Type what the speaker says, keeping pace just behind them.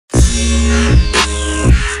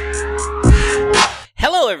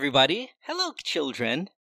everybody. Hello, children.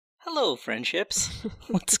 Hello, friendships.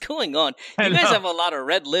 What's going on? You Hello. guys have a lot of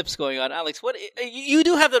red lips going on. Alex, what? You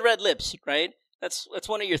do have the red lips, right? That's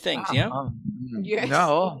one of your things, yeah? Yes.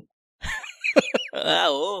 No.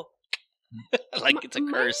 Oh. Like it's a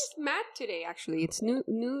Mine curse. is matte today, actually. It's nude.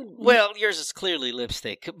 Well, yours is clearly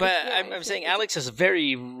lipstick, but Yeah, I'm it's saying a- Alex has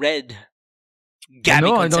very red Gabby I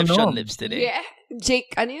don't Concepcion know. lips today. Yeah.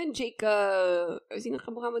 Jake, ano yun? Jake, sino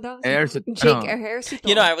kamukha mo daw? Jake Ejercito.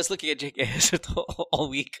 You know, I was looking at Jake Ejercito all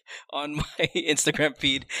week on my Instagram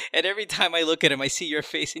feed, and every time I look at him, I see your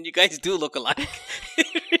face, and you guys do look alike.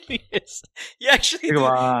 It really is. You actually do.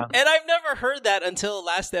 Wow. And I've never heard that until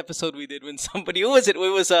last episode we did when somebody, who was it? It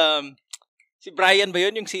was, si Brian ba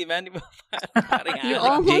yun? Yung si man, di ba? Parang You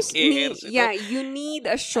Alex, almost Jake need, Ejercito. yeah, you need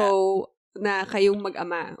a show na kayong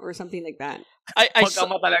mag-ama or something like that. I saw,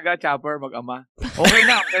 Mag-ama talaga, Chopper, mag-ama. Okay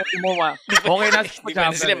na, galing mo ma. Okay na, di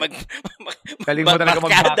ba sila Chopper. Galing mo talaga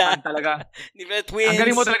magbarkada. magbakan talaga. Di ba twins? Ang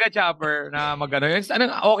galing mo talaga, Chopper, na mag-ano.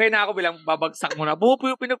 Okay na ako bilang babagsak mo na.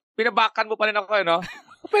 Pinabakan mo pa rin ako, no?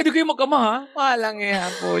 Pwede kayo mag-ama, ha? Walang yan,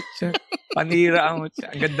 pocha. Panira ang pocha.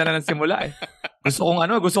 Ang ganda na ng simula, eh. Gusto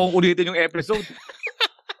kong ulitin yung episode.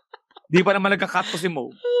 Di pa naman nagka-cut to si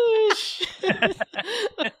Mo.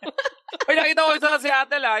 Ay, nakita ko sa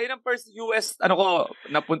Seattle, yun ang first US,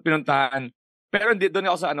 pinuntahan. Pero hindi, doon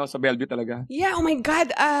ako sa Bellevue talaga. Yeah, oh my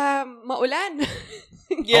God, maulan.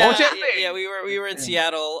 Yeah, Oh, syempre. yeah, we were in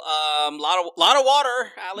Seattle. Lot of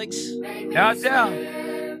water, Alex. Yeah.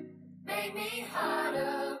 Make me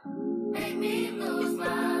harder, make me lose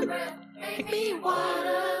my breath, make me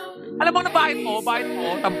water. Alam mo na bakit mo,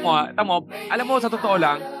 tamo, alam mo, sa totoo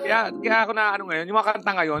lang, kaya ako na ngayon, yung mga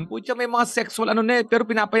kanta ngayon, putya may mga sexual pero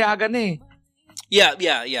pinapayagan eh. Yeah.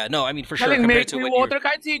 No, I mean for sure Kaling compared Make to Me when Water,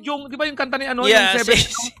 kahit si Jung, di ba yung kanta ni yeah, yung 7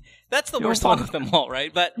 that's the Yung worst one of them all,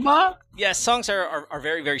 right? But Ma? yeah, songs are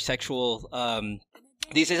very very sexual.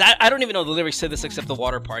 These days, I don't even know the lyrics to this except the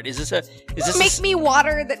water part. Is this Make me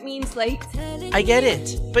water, that means like... I get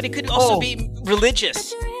it, but it could also be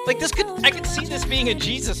religious. Like I could see this being a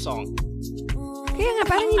Jesus song. Kaya nga,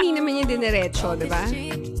 parang hindi naman yung dinerecho, di ba?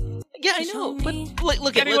 Yeah, I know, but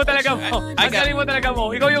look at Galing mo talaga mo. Ang galing mo talaga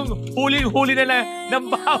mo. Ikaw yung huli na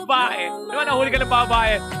ng babae. Di ba nahuli ka ng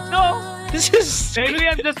babae? No! This is Maybe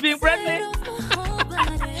I'm just being friendly.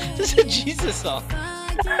 this is a Jesus song.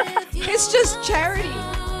 It's just charity.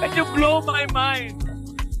 And you blow my mind.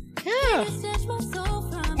 Yeah,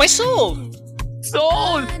 my soul.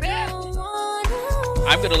 Soul!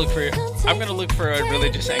 I'm gonna look for a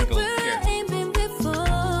religious angle here. Where's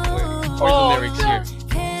the lyrics here?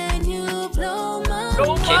 Can you blow my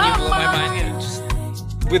Blow Can you blow my mind? Yeah, just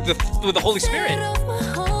with the Holy Spirit,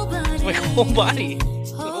 my whole body,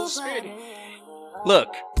 the Holy Spirit.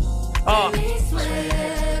 Look, Oh.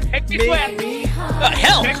 Make me sweat.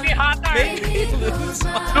 hell, Make me hotter. make me lose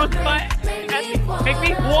my. Make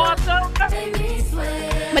me water.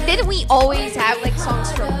 But didn't we always have like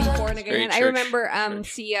songs from before na Very ganyan? I church. remember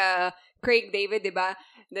si Craig David, di ba?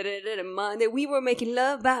 Monday, we were making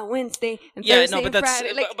love by Wednesday and Yeah, Thursday no, but and that's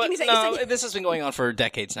Friday. Like, but isa- no. isa- This has been going on for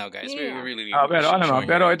decades now, guys. Yeah. We really.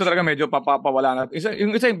 Pero ito talaga medyo papawala na.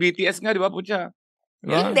 Yung BTS nga, di ba, putya?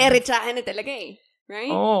 Yung derechahan na talaga eh. Right?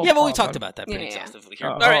 Oh, Yeah, but we talked about that pretty Yeah. exhaustively here.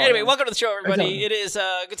 Oh, All right, oh, anyway, yeah. welcome to the show, everybody. It is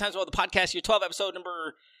Good Times World, the podcast, your 12 episode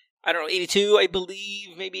number, I don't know, 82, I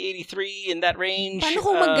believe, maybe 83, in that range. Paano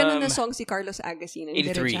kung mag-ganon na song si Carlos Agasino? Yung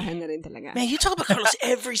 83. derechahan na rin talaga. Man, you talk about Carlos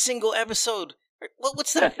every single episode.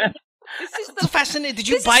 What's that? This is It's fascinating. Did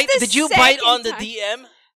you This is bite? the Did you bite second on the DM? time.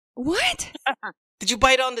 What? Did you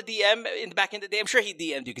bite on the DM back in the day? I'm sure he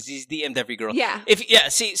DM'd you because he's DM'd every girl. Yeah.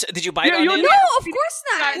 See, so did you bite on You him? No, of course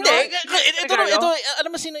not. Hindi. No? Ito,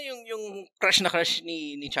 alam mo sino yung crush na crush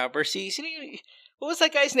ni Chopper? Sino yung, what was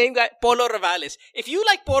that guy's name? Polo Revales. If you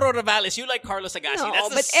like Polo Revales, you like Carlos Agassi. No, That's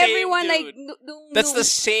the but same everyone dude. like That's the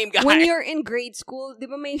same guy. when you're in grade school, di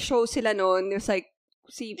ba may show sila noon? There's like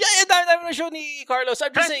yeah, dami na show ni Carlos.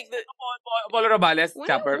 I'm just saying that. Polo Robales, when,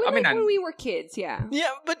 Chopper. when we were kids, yeah.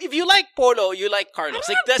 Yeah, but if you like Polo, you like Carlos.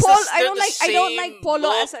 Like that's I they're don't the like I don't same like Polo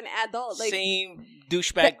look, as an adult. Like same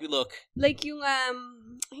douchebag look. like yung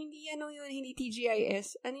hindi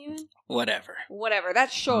TGIS. Ano yun? Whatever.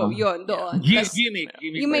 That show, yun, doon. Tas Gimmick.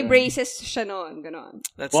 yung may braces siya noon, ganon.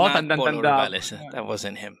 That's Wow, not Polo tandang-tanda. Revales. That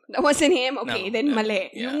wasn't him. That wasn't him? Okay, No, then yeah, mali.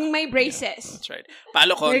 yeah, Yung may braces. That's right.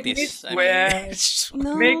 Palo Contis. I mean,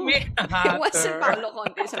 No. Make me It wasn't Paolo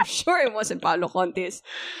Contis. I'm sure it wasn't Paolo Contis.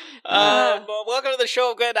 well, welcome to the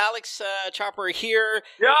show. Good, Alex Chopper here.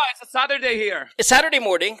 Yeah, it's a Saturday here. It's Saturday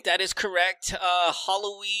morning. That is correct.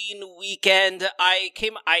 Halloween weekend. I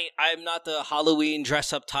I'm not the Halloween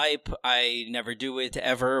dress up type. I never do it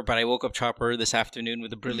ever. But I woke up Chopper this afternoon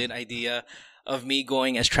with a brilliant idea of me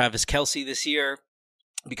going as Travis Kelce this year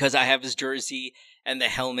because I have his jersey and the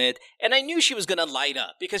helmet, and I knew she was gonna light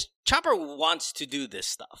up because Chopper wants to do this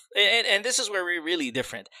stuff, and this is where we're really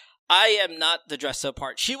different. I am not the dress up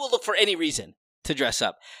part. She will look for any reason to dress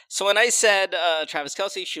up. So when I said Travis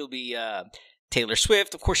Kelce, she'll be Taylor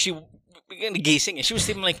Swift. Of course, she gising and she was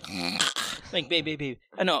even like, babe.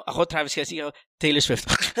 Ano, ako Travis Kelce, ako Taylor Swift.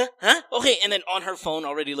 Huh? Okay, and then on her phone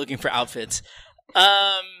already looking for outfits.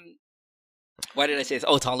 Why did I say this?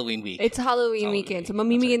 Oh, it's Halloween week. It's Halloween weekend. So,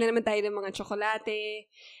 mamimigay na naman tayo ng mga tsokolate.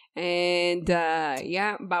 And,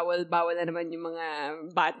 bawal na naman yung mga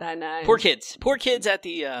bata na... Poor kids at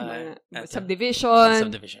the... subdivision.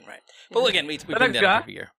 Subdivision, right. But again, we bring that up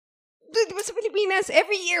every year. Diba sa Pilipinas,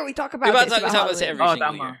 every year we talk about this. About every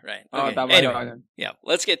single year. Right. Okay. Tama. Anyway, yeah,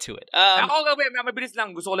 let's get to it. Ako kagabi, mabilis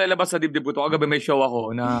lang. Gusto ko lalabas sa dibdib ko. Kagabi may show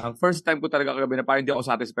ako na first time ko talaga kagabi na parang hindi ako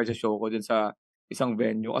satisfied sa show ko dun sa isang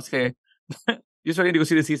venue. Kasi usually hindi ko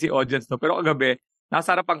sinisisi audience, no? Pero kagabi,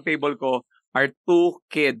 nasa harap ang table ko are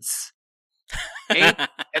 2 kids. 8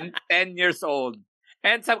 and 10 years old.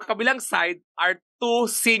 And sa kabilang side are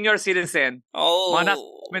 2 senior citizen. Oh. Mga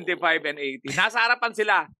 75 and 80. Nasa harapan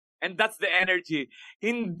sila. And that's the energy.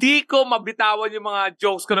 Hindi ko mabitawan yung mga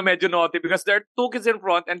jokes ko na medyo naughty because there are 2 kids in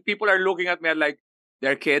front and people are looking at me like,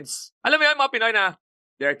 they're kids. Alam mo yun, mga Pinoy na,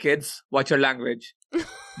 they're kids, watch your language.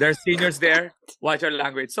 There are seniors there, watch your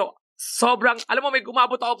language. So, sobrang, alam mo, may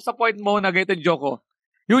gumabot ako sa point mo na ganito yung joke ko.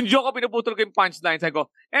 Yung joke ko, pinuputol ko yung punchline. Sabi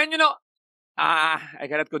ko, and you know, I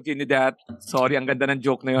cannot continue that. Sorry, ang ganda ng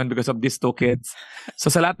joke na yun because of these 2 kids.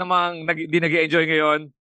 So sa lahat namang di nag-enjoy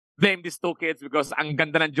ngayon, blame these 2 kids because ang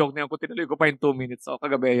ganda ng joke na yun. Kung tinuloy ko pa yung 2 minutes. So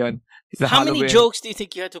kagabi yun. How many jokes do you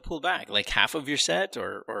think you had to pull back? Like half of your set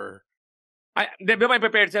or... Di ba may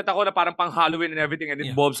prepared set ako na parang pang Halloween and everything and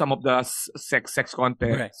involve some of the sex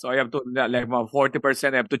content. Right. So I have to, like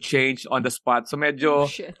 40% I have to change on the spot. So medyo...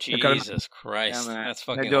 Jesus Christ. Yeah, that's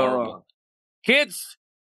fucking horrible. Kids,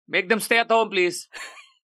 make them stay at home, please.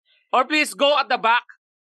 Or please, go at the back.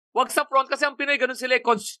 Wag sa front kasi ang Pinoy, ganun sila,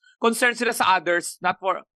 concerned sila sa others, not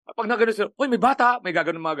for... Pag nagano sila, uy, may bata, may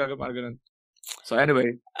gaganon, gaganon. So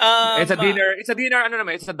anyway, it's a dinner,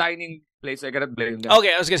 it's a dining place, so I cannot blame them.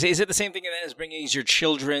 Okay, I was gonna say, is it the same thing as bringing your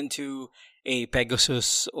children to a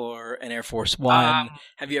Pegasus or an Air Force One?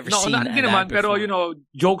 Have you ever seen that naman, before? Pero you know,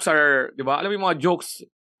 jokes are, di ba? Alam mo yung mga jokes,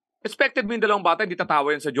 expected mo yung dalawang bata, hindi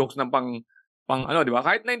tatawa yun sa jokes ng pang ano, di ba?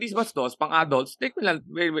 Kahit na hindi bastos, pang adults, they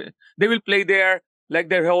will play there like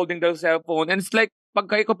they're holding their cell phone, and it's like,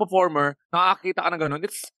 pagka ikaw performer, nakakita ka ng ganun,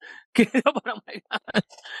 it's,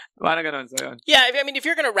 parang ganun, so yun. Yeah, I mean, if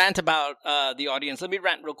you're going to rant about the audience, let me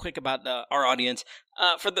rant real quick about our audience.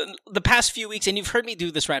 For the past few weeks, and you've heard me do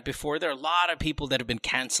this rant before, there are a lot of people that have been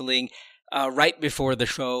canceling right before the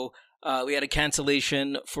show. We had a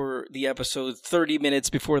cancellation for the episode 30 minutes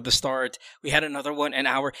before the start. We had another one an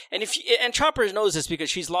hour. And Chopper knows this because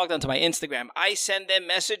she's logged onto my Instagram. I send them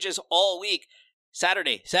messages all week.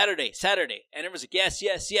 Saturday. And everyone's like, yes.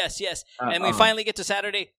 And we finally get to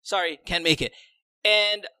Saturday. Sorry, can't make it.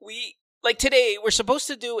 And like today, we're supposed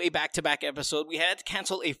to do a back-to-back episode. We had to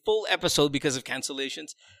cancel a full episode because of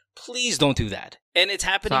cancellations. Please don't do that. And it's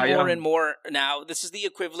happening more and more now. This is the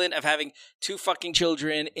equivalent of having 2 fucking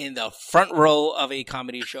children in the front row of a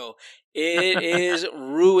comedy show. It is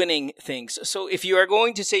ruining things. So if you are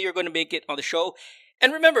going to say you're going to make it on the show,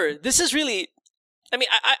 and remember, this is really... I mean,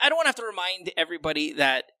 I don't want to have to remind everybody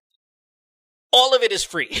that all of it is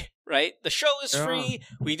free, right? The show is free.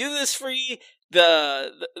 We do this free.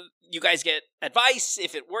 You guys get advice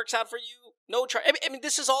if it works out for you. No charge. I mean,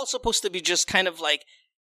 this is all supposed to be just kind of like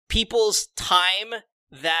people's time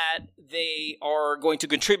that they are going to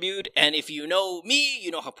contribute. And if you know me, you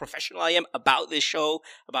know how professional I am about this show,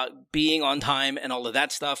 about being on time and all of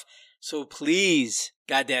that stuff. So please,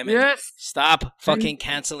 goddammit, stop fucking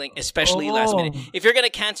canceling, especially last minute. If you're going to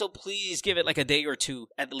cancel, please give it like a day or 2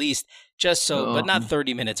 at least, just so, but not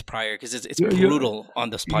 30 minutes prior, because it's brutal on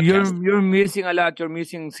this podcast. You're missing a lot. You're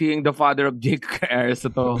missing seeing the father of Jake Ayers.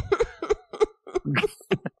 The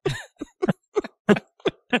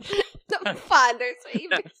father's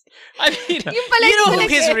famous. I mean, you know who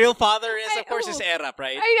his real father is? Of course, it's Erap,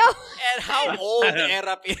 right? I know. And how old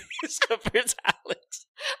Erap is compared to Alex.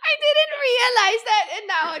 I didn't realize that. And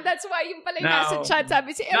now, that's why yung pala nasa chat,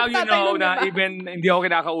 sabi si Now you know na even hindi ako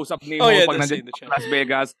kinakausap ni Mo pag nandito sa Las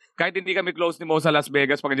Vegas. Kahit hindi kami close ni Mo sa Las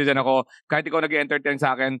Vegas, pag nandiyan ako, kahit ikaw nag-entertain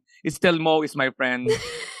sa akin, it's still Mo is my friend.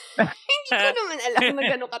 Hindi ko naman alam na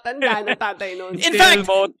gano'ng katanda na tatay noon. In fact,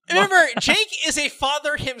 remember, Jake is a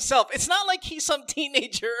father himself. It's not like he's some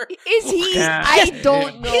teenager. Is he? Yeah. I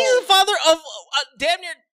don't know. He's the father of a damn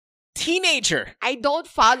near teenager. I don't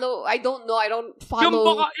follow. I don't know. I don't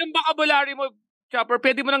follow. Yung vocabulary mo, Chopper,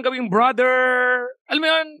 pwede mo nang gawing brother. Alam mo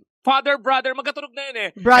yun, father, brother, magkatunog na yun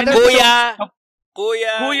eh. Brother. Kuya.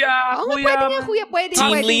 Oo, pwede nga, kuya. Pwede.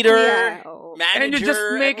 Team pwede, leader. Kuya. Oo. Manager. And you just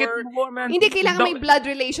make it Edward. more, man. Hindi kailangan may blood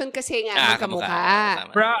relation kasi nga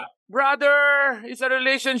magkamukha. Brother, it's a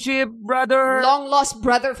relationship, brother. Long lost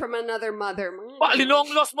brother from another mother.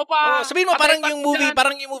 Linong lost mo pa. Sabihin mo, parang yung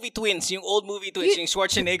movie Twins, yung old movie Twins, yung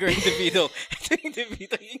Schwarzenegger and DeVito.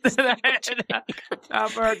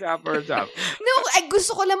 Chopper. No,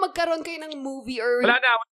 gusto ko lang magkaroon kayo ng movie or... Wala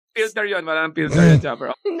na, filter yun.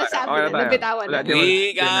 Chopper. Nasabi na, nabitawan na.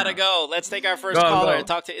 We gotta go. Let's take our first caller and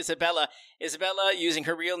talk to Isabella. Isabella, using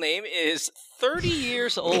her real name, is 30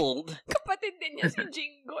 years old. Kapatid din niya si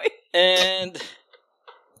Jingoy. And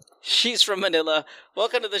she's from Manila.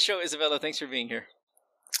 Welcome to the show, Isabella. Thanks for being here.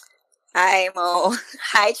 Hi, Mo.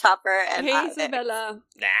 Hi, Chopper. And Hey, Alex. Isabella.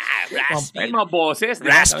 Raspy. Mga boses.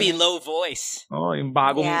 Raspy, low voice. Oh, yung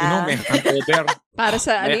bagong Yeah. inom eh. Hangover. Para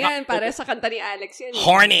sa, ano yan? Para sa kanta ni Alex yan.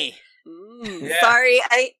 Horny. Yeah. Sorry,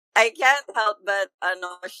 I can't help but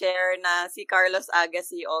share na si Carlos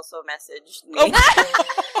Agassi also messaged me.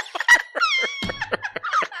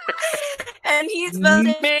 And he's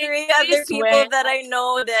filtering other people that I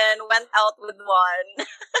know then went out with one.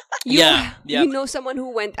 You know someone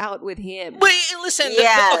who went out with him. But listen,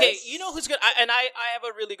 Yes. okay, you know who's good? I have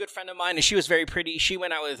a really good friend of mine, and she was very pretty. She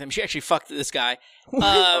went out with him. She actually fucked this guy.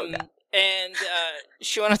 And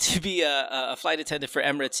she wanted to be a flight attendant for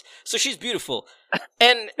Emirates. So she's beautiful.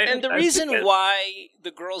 And the reason why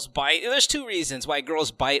the girls bite, there's two reasons why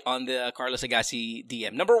girls bite on the Carlos Agassi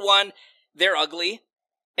DM. Number one, they're ugly.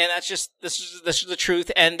 And this is the truth.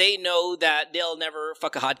 And they know that they'll never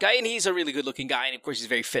fuck a hot guy. And he's a really good looking guy. And of course, he's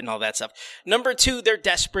very fit and all that stuff. Number two, they're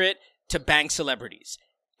desperate to bang celebrities.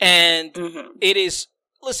 And it is,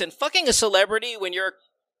 listen, fucking a celebrity when you're a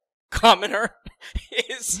commoner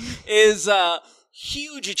is a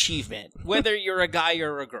huge achievement. Whether you're a guy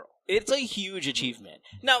or a girl. It's a huge achievement.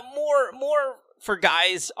 Now, more for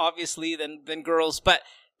guys, obviously, than girls. But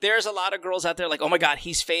there's a lot of girls out there like, oh my God,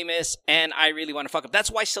 he's famous and I really want to fuck him. That's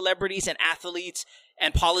why celebrities and athletes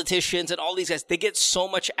and politicians and all these guys, they get so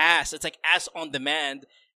much ass. It's like ass on demand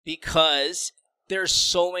because there's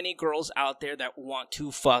so many girls out there that want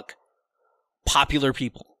to fuck popular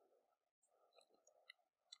people.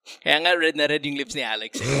 Kaya nga red na red yung lips ni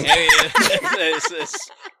Alex.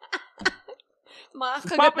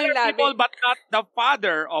 Popular people, but not the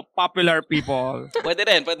father of popular people. Pwede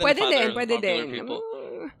din.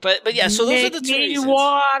 But yeah, so those are the two reasons.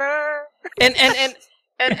 Water. And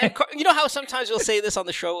you know how sometimes we'll say this on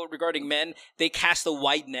the show regarding men, they cast a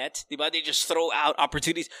wide net, diba? They just throw out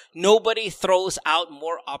opportunities. Nobody throws out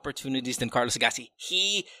more opportunities than Carlos Agassi.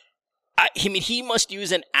 He must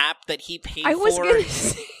use an app that he paid for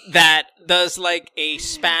that does like a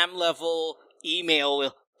spam level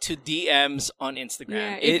email to DMs on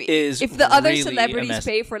Instagram. Yeah, if the other celebrities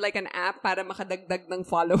pay for like an app para makadagdag ng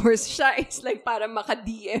followers, siya is like para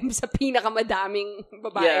maka-DM sa pinakamadaming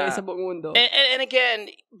babae sa buong mundo. And again,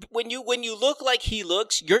 when you look like he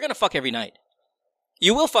looks, you're gonna fuck every night.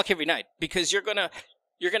 You will fuck every night because you're gonna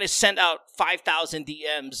send out 5,000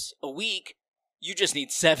 DMs a week. You just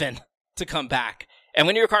need 7 to come back. And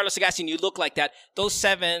when you're Carlos Agassi and you look like that, those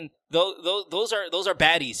 7, those are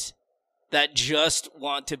baddies that just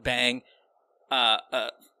want to bang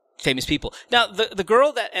famous people. Now, the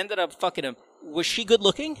girl that ended up fucking him, was she good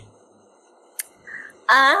looking?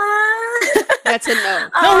 That's a no.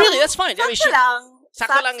 No, really, that's fine. I mean,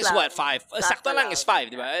 Sakto lang is what? 5? Sakto lang is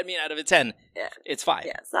 5, diba? I mean, out of a 10, it's 5.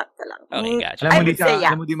 Yeah, sakto lang. Okay, gotcha.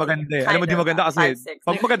 Alam mo di maganda eh. Alam mo di maganda kasi 5, 6.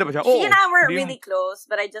 pag maganda ba siya? She and I were really close,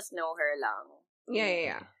 but I just know her lang.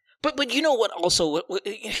 Yeah. But you know what also,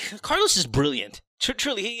 Carlos is brilliant.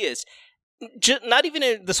 Truly, he is. Not even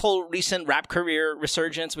in this whole recent rap career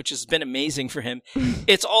resurgence, which has been amazing for him.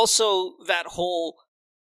 It's also that whole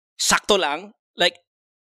sakto lang. Like,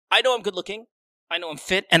 I know I'm good looking, I know I'm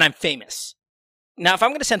fit, and I'm famous. Now, if I'm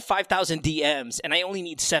going to send 5,000 DMs and I only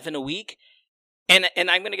need 7 a week, and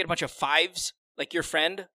I'm going to get a bunch of 5s, like your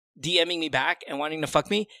friend, DMing me back and wanting to fuck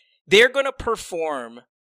me, they're going to perform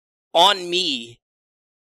on me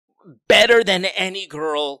better than any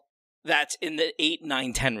girl that's in the 8,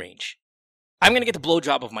 9, 10 range. I'm going to get the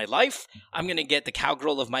blowjob of my life. I'm going to get the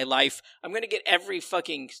cowgirl of my life. I'm going to get every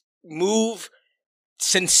fucking move,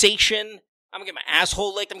 sensation, I'm gonna get my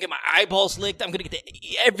asshole licked. I'm gonna get my eyeballs licked. I'm gonna get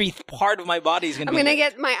every part of my body is gonna. I'm be gonna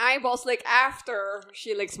licked. get my eyeballs licked after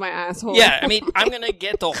she licks my asshole. Yeah, I mean, I'm gonna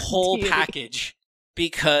get the whole package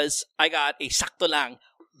because I got a sakto lang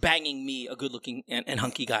banging me a good-looking and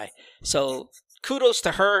hunky guy. So kudos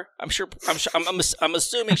to her. I'm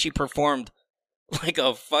assuming she performed like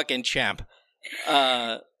a fucking champ.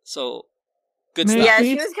 So good stuff. Yeah,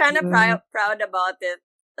 she was kind of proud about it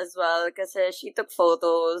as well because she took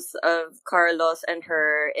photos of Carlos and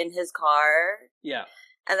her in his car. Yeah.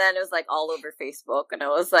 And then it was like all over Facebook, and I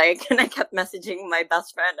was like, and I kept messaging my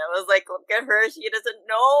best friend. I was like, look at her, she doesn't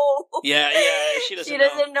know. Yeah, she doesn't. She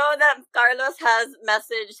doesn't know that Carlos has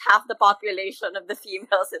messaged half the population of the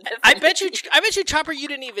females in the I bet you, Chopper, you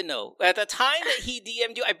didn't even know at the time that he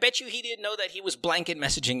DM'd you. I bet you he didn't know that he was blanket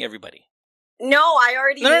messaging everybody. No, I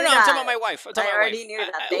already knew that. I'm talking about my wife. I already knew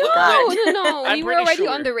that. Thank God. No. We were already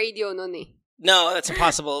on the radio, Noni. No, that's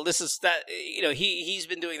impossible. This is that. He's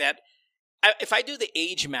been doing that. If I do the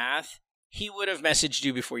age math, he would have messaged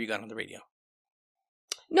you before you got on the radio.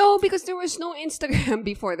 No, because there was no Instagram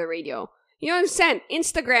before the radio. You understand?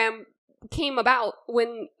 Instagram came about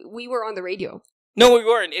when we were on the radio. No, we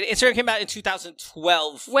weren't. Instagram came out in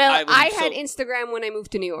 2012. Well, I had Instagram when I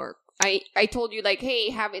moved to New York. I told you, like, hey,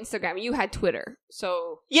 have Instagram. You had Twitter.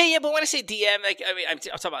 So Yeah, but when I say DM, like, I mean, I'm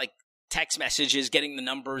talking about, like, text messages, getting the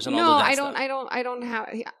numbers and all of that stuff. I don't have...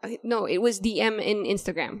 No, it was DM in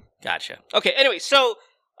Instagram. Gotcha. Okay, anyway, so,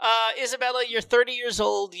 Isabella, you're 30 years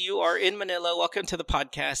old. You are in Manila. Welcome to the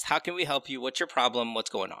podcast. How can we help you? What's your problem? What's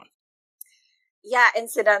going on? Yeah,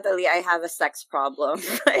 incidentally, I have a sex problem.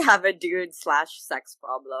 I have a dude/sex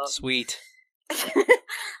problem. Sweet.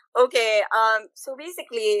 Okay, so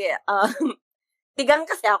basically, tigang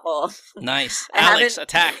kasi ako. Nice. Alex,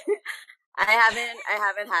 attack. I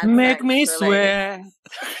haven't had Make sex me for, sweat.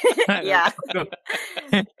 Like, yeah.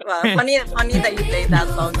 Well, funny that you played that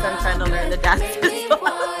song, so I'm trying to learn the dance as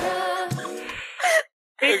well.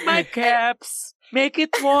 Take my caps. Make it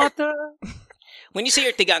water. When you say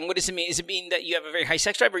you're tigang, what does it mean? Does it mean that you have a very high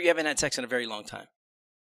sex drive or you haven't had sex in a very long time?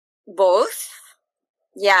 Both.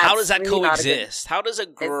 Yeah. How does that really coexist? How does a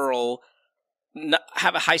girl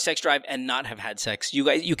have a high sex drive and not have had sex?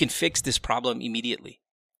 You can fix this problem immediately.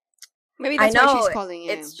 Maybe that's why she's calling in.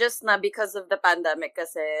 It's just not because of the pandemic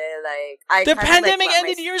kasi, like... The pandemic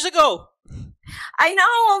ended years ago! I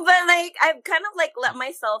know, but like, I've kind of like let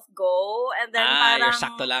myself go and then parang... you're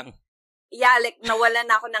sakto lang. Yeah, like, nawalan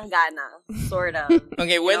na ako ng gana. Sort of.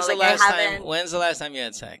 Okay, when's the last time you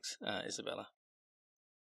had sex, Isabella?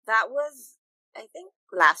 That was, I think,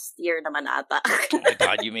 last year naman ata. Oh my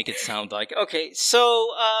God, you make it sound like... Okay,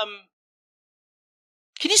 so,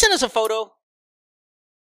 can you send us a photo?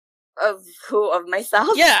 Of who? Of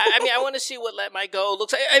myself? Yeah, I mean, I want to see what Let My Go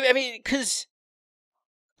looks like. I mean, because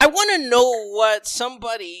I want to know what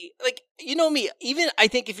somebody, like, you know me, even I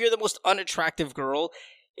think if you're the most unattractive girl,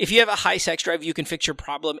 if you have a high sex drive, you can fix your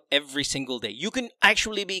problem every single day. You can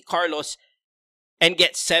actually be Carlos and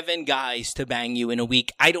get 7 guys to bang you in a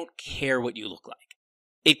week. I don't care what you look like.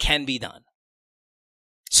 It can be done.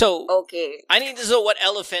 So, okay. I need to know what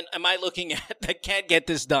elephant am I looking at that can't get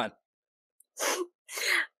this done.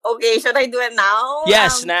 Okay, should I do it now?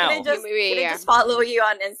 Yes, now. Can I just follow you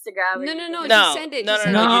on Instagram? No, just send it. No,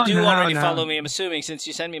 you do already follow me, I'm assuming, since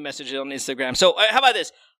you send me messages on Instagram. So, how about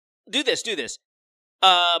this? Do this.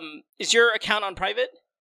 Is your account on private?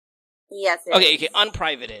 Yes, Okay,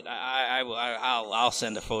 unprivate it. I'll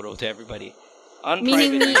send a photo to everybody.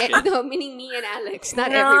 Meaning me and Alex,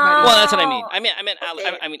 not everybody. Well, that's what I mean. I meant okay.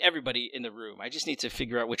 Alex. I mean everybody in the room. I just need to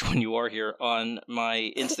figure out which one you are here on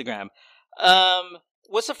my Instagram.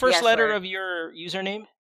 What's the first letter of your username?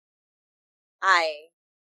 I.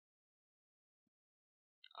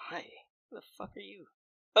 Who the fuck are you?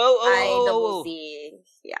 Oh. I-double-Z.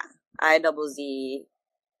 Yeah. I-double-Z.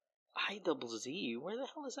 I-double-Z? Where the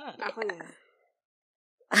hell is that?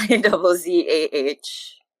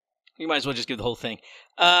 I-double-Z-A-H. You might as well just give the whole thing.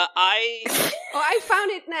 I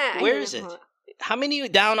found it now. Where is it? How many are you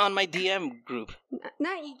down on my DM group?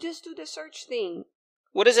 Nah, you just do the search thing.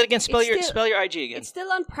 What is it again? Spell your IG again. It's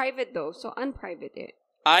still on private though, so unprivate it.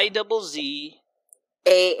 I-double-Z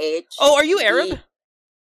A-H. Oh, are you Arab?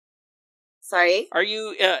 Sorry? Are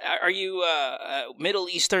you Middle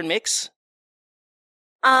Eastern mix?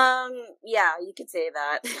 Yeah, you could say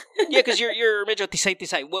that. Yeah, because you're medyo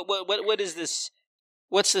tisay. What is this?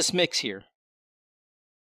 What's this mix here?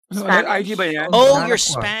 IG ba yan? Oh, you're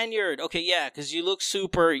Spaniard. Okay, yeah, because you look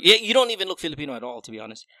super. Yeah, you don't even look Filipino at all, to be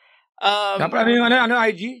honest. Dapat ano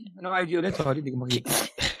IG? Ano IG ulit? Sorry, hindi ko makita.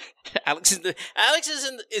 Alex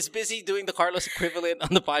is busy doing the Carlos equivalent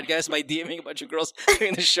on the podcast by DMing a bunch of girls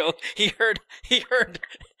during the show. He heard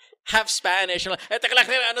half Spanish. Like, teka lang,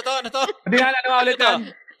 ano to? Hindi nga ulit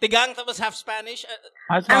yan. Tigang tapos half Spanish.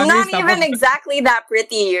 I'm not even exactly that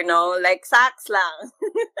pretty, like sax lang.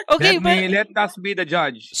 Okay, let us be the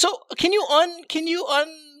judge. So can you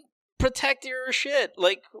protect your shit?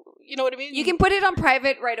 Like, you know what I mean? You can put it on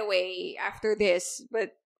private right away after this,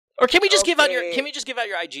 but or can we just give out your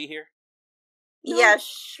IG here? No. Yeah,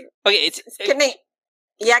 sure. Okay, can I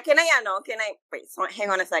wait, so hang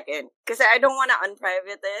on a second. Because I don't want to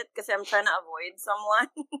unprivate it because I'm trying to avoid someone.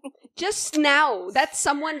 Just now. That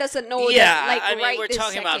someone doesn't know that, like, I mean, right we're this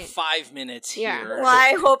talking second. about 5 minutes here. Well,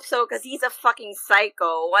 I hope so because he's a fucking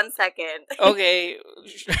psycho. 1 second. Okay.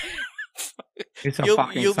 He's a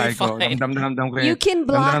fucking psycho. You can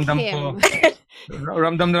block him.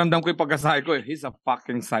 Ramdam ko yung pagka-psycho eh. He's a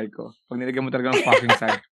fucking psycho. Pag nilagyan mo talaga ng fucking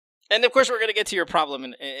psycho. And of course, we're going to get to your problem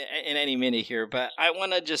in any minute here, but I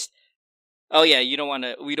want to just... Oh yeah, we don't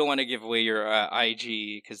want to give away your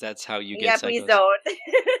IG because that's how you get psychos. Please don't.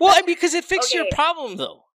 Well, I mean, because it fixes your problem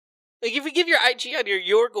though. Like if we give your IG out here,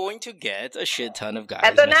 you're going to get a shit ton of guys.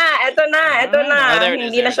 Eto na. There it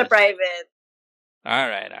is, Hindi na siya private. All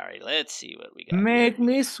right. Let's see what we got. Make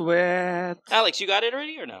me sweat. Alex, you got it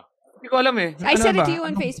already or no? Hindi ko alam eh. I sent it to you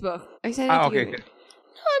on Facebook. I sent it to you. Okay.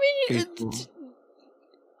 No, I mean,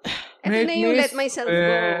 Ito na yung let myself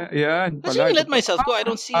go. Yeah. What's yung let myself go? I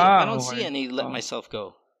don't see any let myself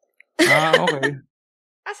go. Okay.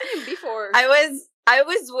 Asan yung before? I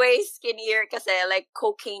was way skinnier kasi like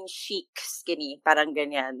cocaine chic skinny. Parang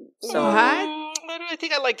ganyan. So what? I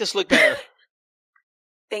think I like this look better.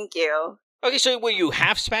 Thank you. Okay, so were you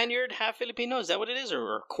half Spaniard, half Filipino? Is that what it is?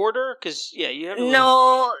 Or quarter? Because, yeah, you have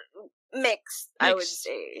No, mixed, I would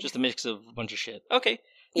say. Just a mix of a bunch of shit. Okay.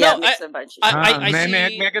 Yeah, mix of a bunch of shit. I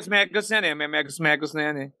see... Megas yan eh. May megas na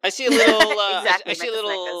yan eh. I see a little... Exactly, I see a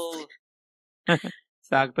little...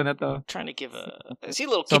 Sakto na to. Trying to give a... I see a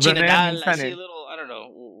little kitchenadal. I see a little... I don't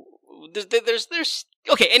know. There's...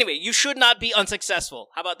 Okay, anyway, you should not be unsuccessful.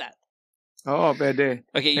 How about that? Oo, pwede.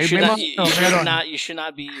 Okay, you should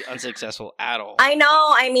not be unsuccessful at all. I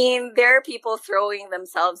know. I mean, there are people throwing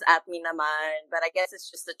themselves at me naman, but I guess it's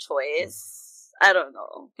just a choice. I don't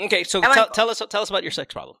know. Okay, so tell us about your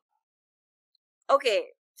sex problem. Okay,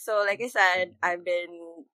 so like I said, I've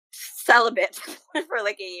been celibate for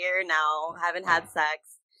like a year now. Haven't had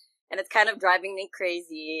sex, and it's kind of driving me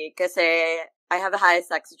crazy because I have a high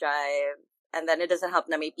sex drive. And then it doesn't help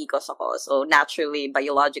na may PCOS ako. So naturally,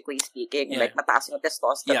 biologically speaking, like mataas yung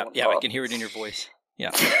testosterone. Yeah, I can hear it in your voice.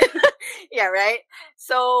 Yeah. Yeah, right?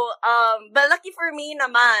 So, but lucky for me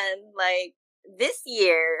naman, like, this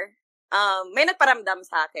year, may nagparamdam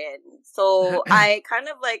sa akin. So, I kind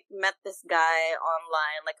of like met this guy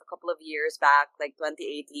online like a couple of years back, like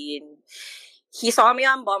 2018. He saw me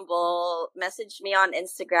on Bumble, messaged me on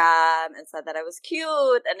Instagram, and said that I was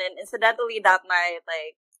cute. And then incidentally that night,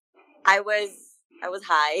 like, I was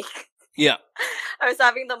high. Yeah. I was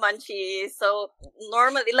having the munchies. So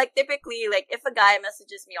normally, like typically, like if a guy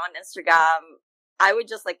messages me on Instagram, I would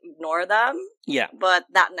just like ignore them. Yeah. But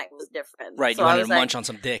that night was different. Right. So you wanted to munch on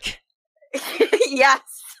some dick. Yes.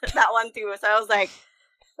 That one too. So I was like,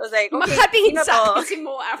 okay. Makatingin sa akin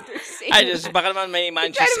mo after saying I just, baka naman may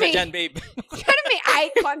munchies ka dyan, babe. Kind of may eye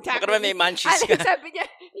contact. Baka naman may munchies ka. Sabi niya,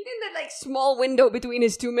 in that like small window between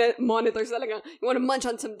his two monitors, talagang, you want to munch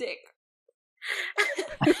on some dick.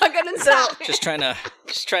 Just trying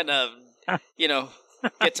to, you know,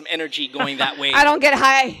 get some energy going that way. I don't get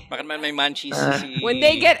high. Baka naman may munchies. When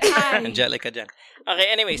they get high. Angelica dyan. Okay,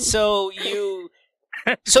 anyway, so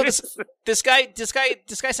this guy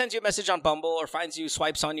sends you a message on Bumble or finds you,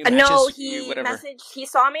 swipes on you, matches no, you, whatever. He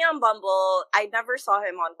saw me on Bumble. I never saw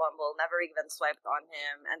him on Bumble, never even swiped on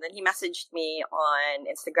him. And then he messaged me on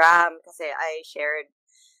Instagram kasi I shared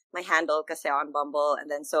my handle kasi on Bumble.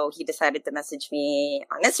 And then so he decided to message me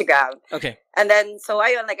on Instagram. Okay. And then so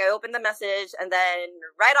I opened the message and then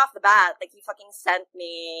right off the bat, like he fucking sent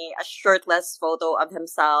me a shirtless photo of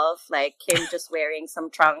himself, like him just wearing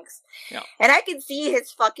some trunks. Yeah. And I could see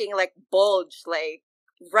his fucking like bulge, like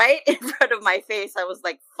right in front of my face. I was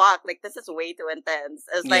like, fuck, like this is way too intense.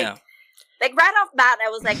 It's like right off bat, I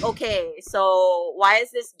was like, okay, so why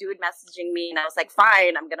is this dude messaging me? And I was like,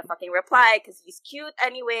 fine, I'm gonna fucking reply because he's cute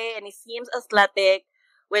anyway and he seems athletic,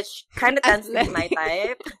 which kind of tends to be my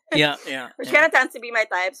type. Yeah. Which kind of tends to be my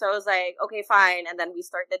type. So I was like, okay, fine. And then we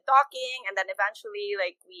started talking and then eventually,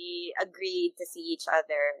 like, we agreed to see each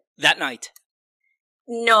other. That night?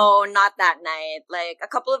 No, not that night. Like, a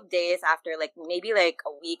couple of days after, like, maybe like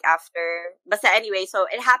a week after. But anyway, so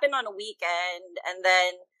it happened on a weekend and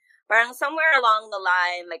then parang somewhere along the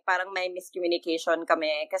line, like parang may miscommunication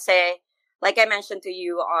kami. Kasi, like I mentioned to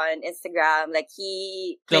you on Instagram, like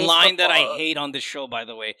he The plays line that I football. hate on this show, by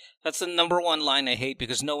the way. That's the number one line I hate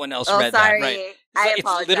because no one else Oh, read sorry. that. Right. I It's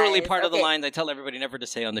literally apologize. part of the Okay. line I tell everybody never to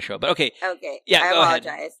say on the show. But okay. Okay. Yeah, I go ahead.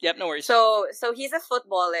 apologize. Yep, no worries. So he's a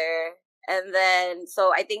footballer. And then,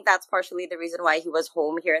 so I think that's partially the reason why he was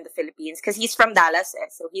home here in the Philippines. Because he's from Dallas,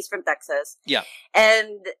 so he's from Texas. Yeah.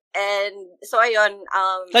 And so ayun,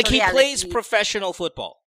 like so he yeah, plays like professional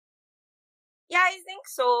football. Yeah, I think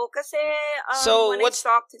so. Kasi, So when what's- I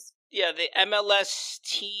talked to... Yeah, the MLS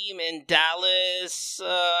team in Dallas.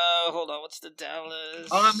 Hold on, what's the Dallas?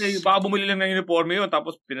 Baka bumili lang ng uniforme yun,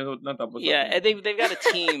 tapos pinasuot na, tapos... Yeah, and they've got a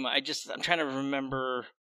team. I'm trying to remember...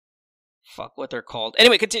 Fuck what they're called.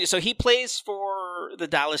 Anyway, continue. So he plays for the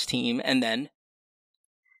Dallas team, and then?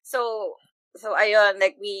 So ayun,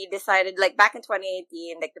 like we decided, like back in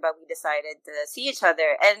 2018, like diba, we decided to see each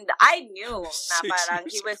other, and I knew na parang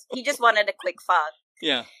he just wanted a quick fuck.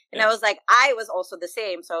 Yeah. And I was like, I was also the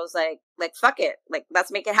same, so I was like fuck it, like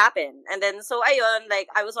let's make it happen. And then so ayun, like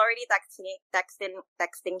I was already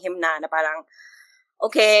texting him na parang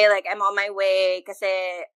okay, like I'm on my way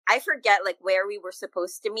kasi I forget like where we were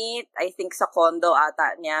supposed to meet. I think sa condo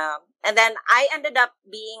ata niya. And then I ended up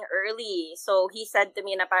being early. So he said to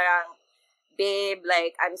me na parang, babe,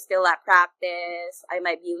 like I'm still at practice. I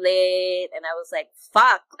might be late. And I was like,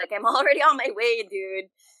 fuck, like I'm already on my way, dude.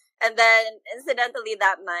 And then, incidentally,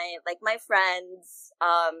 that night, like, my friends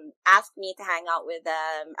asked me to hang out with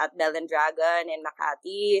them at Bell and Dragon in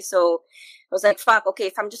Makati. So, I was like, fuck, okay,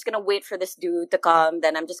 if I'm just gonna wait for this dude to come,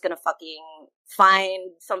 then I'm just gonna fucking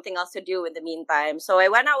find something else to do in the meantime. So,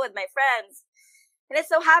 I went out with my friends. And it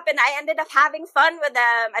so happened, I ended up having fun with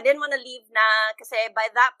them. I didn't want to leave na, kasi by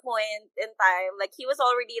that point in time, like, he was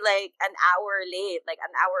already, like, an hour late, like,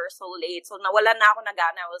 an hour or so late. So, nawalan na ako na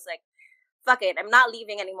gana. I was like, fuck it, I'm not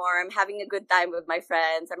leaving anymore. I'm having a good time with my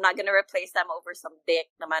friends. I'm not gonna replace them over some dick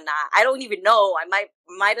naman na I don't even know. I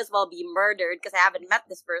might as well be murdered because I haven't met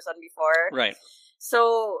this person before. Right.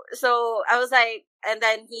 So I was like, and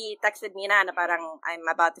then he texted me na parang I'm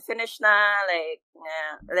about to finish na, like,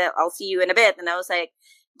 I'll see you in a bit. And I was like,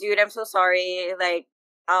 dude, I'm so sorry. Like,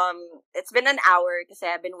 it's been an hour because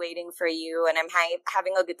I've been waiting for you and I'm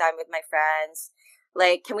having a good time with my friends.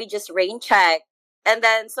 Like, can we just rain check? And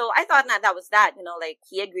then, so I thought that was that, you know, like,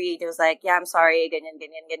 he agreed. He was like, yeah, I'm sorry, ganyan,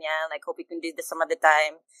 like, hope we can do this some other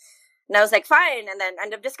time. And I was like, fine. And then,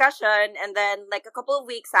 end of discussion. And then, like, a couple of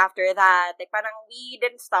weeks after that, like, parang we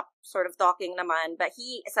didn't stop sort of talking naman, but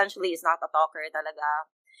he essentially is not a talker talaga.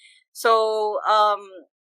 So I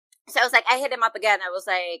was like, I hit him up again. I was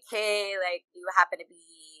like, hey, like, do you happen to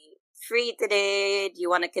be free today? Do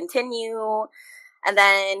you want to continue? And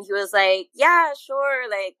then he was like, yeah, sure,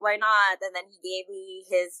 like, why not? And then he gave me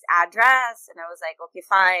his address, and I was like, okay,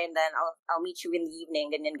 fine, then I'll meet you in the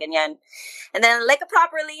evening, ganyan. And then, like a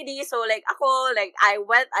proper lady, so, like, ako, like, I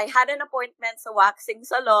had an appointment sa waxing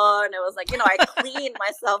salon. I was like, you know, I cleaned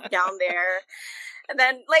myself down there. And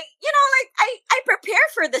then, like, you know, like, I prepare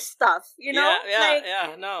for this stuff, you know?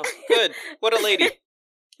 Yeah, no, good. What a lady.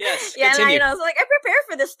 Yes, yeah, continue. you know, so like I prepare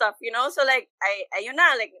for this stuff, you know. So like ayun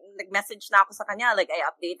na, like message na ako sa kanya, like I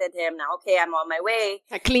updated him na okay, I'm on my way.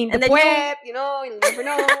 I cleaned the puwet, you know, you never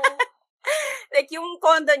know. Like yung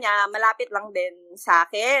condo niya, malapit lang din sa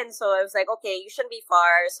akin. So I was like, okay, you shouldn't be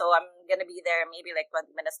far. So I'm gonna be there maybe like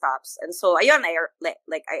 20-minute stops. And so ayun, I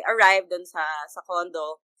arrived dun sa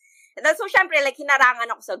condo. And then so syempre like hinarangan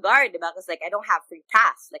ako sa guard, diba? Because like I don't have free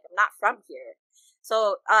pass. Like I'm not from here.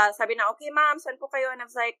 So, sabi na, okay, ma'am, saan po kayo? And I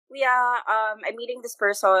was like, yeah, I'm meeting this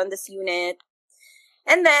person, this unit.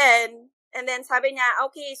 And then sabi niya,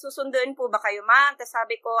 okay, susunduin po ba kayo, ma'am? Tapos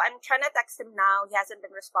sabi ko, I'm trying to text him now. He hasn't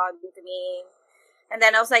been responding to me. And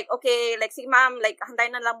then I was like, okay, like, sige, ma'am, like,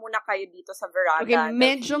 hantay na lang muna kayo dito sa veranda. Okay,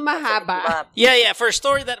 medyo mahaba. Yeah, for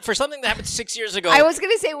something that happened 6 years ago. I was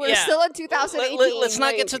gonna say, we're still in 2018. Let's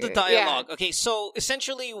not get to the dialogue. Yeah. Okay, so,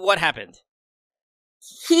 essentially, what happened?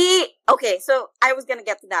 Okay, so I was gonna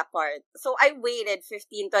get to that part. So I waited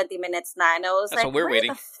 15-20 minutes na, and I was That's like, where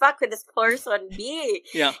the fuck would this person be?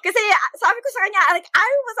 Yeah. Kasi sabi ko sa kanya, like, I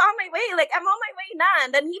was on my way, like, I'm on my way na.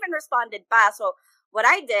 And then he even responded pa. So what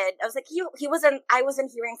I did, I was like, I wasn't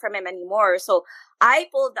hearing from him anymore. So I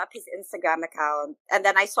pulled up his Instagram account, and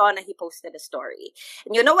then I saw na he posted a story.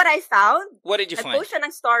 And you know what I found? What did you find? Post siya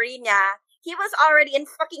ng story niya, he was already in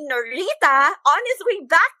fucking Narita on his way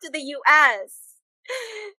back to the US.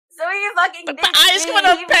 So he fucking did. Ayos ko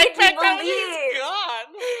na He's gone.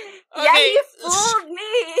 Okay. Yeah, he fooled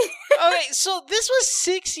me. Okay, so this was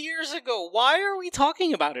 6 years ago. Why are we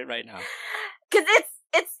talking about it right now? Because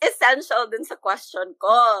it's essential din sa question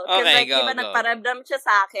ko. Because Okay, like, go, diba go. nagparamdam siya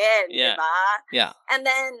sa akin, Yeah. diba? Yeah. And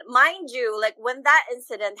then, mind you, like, when that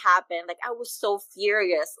incident happened, like, I was so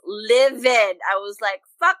furious, livid. I was like,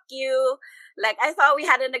 fuck you. Like, I thought we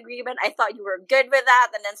had an agreement. I thought you were good with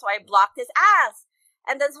that. And then, so I blocked his ass.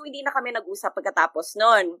 And then, so hindi na kami nag-usap pagkatapos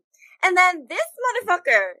nun. And then, this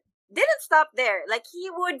motherfucker didn't stop there. Like, he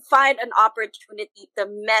would find an opportunity to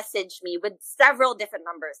message me with several different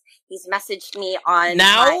numbers. He's messaged me on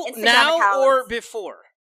my Instagram account. Or before?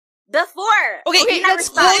 Before. Okay, let's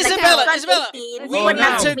go, Isabella. We would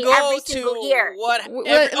message me every single year.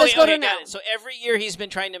 Let's go to now. So every year he's been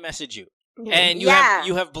trying to message you. Yeah. And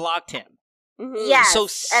you have blocked him. Mhm. Yes. So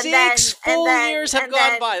And then- six full and then- years have and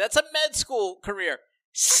gone then- by. That's a med school career.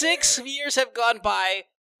 6 years have gone by.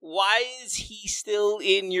 Why is he still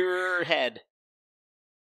in your head?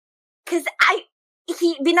 Because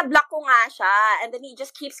binablock ko nga siya, and then he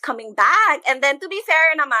just keeps coming back. And then, to be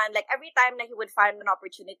fair naman, like, every time that he would find an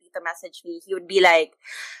opportunity to message me, he would be like,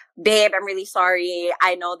 babe, I'm really sorry.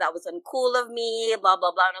 I know that was uncool of me, blah,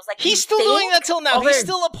 blah, blah. And I was like, He's still doing that till now. Okay. He's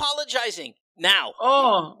still apologizing now.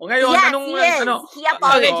 Oh, ngayon, Yes, anong, he is. ano? He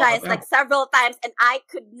apologized Okay. like several times, and I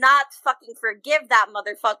could not fucking forgive that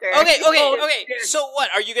motherfucker. Okay. yes. So what?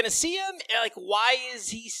 Are you gonna see him? Like, why is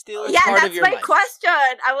he still Yeah, part of that's your my life? question.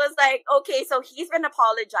 I was like, okay, so he's been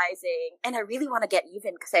apologizing, and I really want to get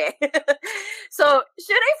even, kasi. So,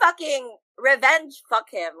 should I fucking revenge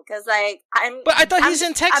fuck him? Because, like, But I thought he's in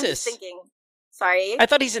I'm Texas. just thinking, sorry? I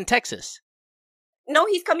thought he's in Texas. No,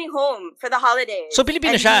 he's coming home for the holidays. So,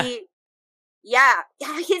 Filipino And siya? Yeah,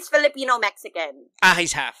 he's Filipino-Mexican.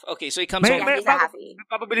 He's half. Okay, so he comes May, home. Yeah, he's a happy.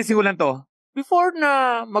 papabilisin ko lang to. Before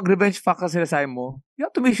na mag-revenge fuck ka sila sa mo, you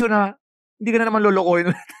have to make sure na hindi ka na naman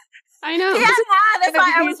lolokohin. I know. Yeah, that's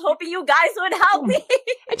why I was hoping you guys would help me.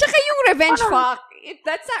 At saka yung revenge fuck,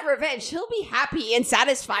 that's not revenge. He'll be happy and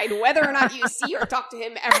satisfied whether or not you see or talk to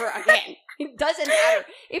him ever again. It doesn't matter.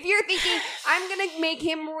 If you're thinking, I'm gonna make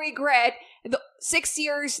him regret the 6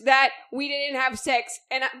 years that we didn't have sex,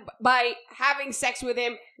 and by having sex with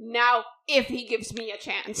him now, if he gives me a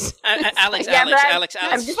chance. Alex, Yeah, but Alex.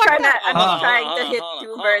 I'm just trying to hit hold on, two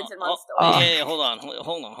hold birds on, in one hold- stone. Yeah,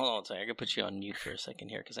 hold on. Sorry, I gotta put you on mute for a second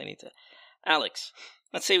here because I need to. Alex,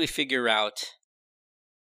 let's say we figure out.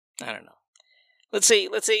 I don't know. Let's say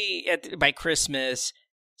by Christmas,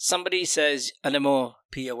 somebody says, "Alam mo,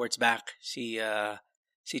 Pia, word's back. Si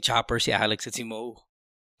Chopper, si Alex, at si Mo.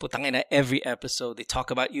 Putangina, every episode they talk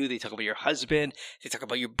about you. They talk about your husband. They talk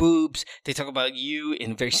about your boobs. They talk about you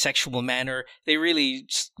in a very sexual manner. They really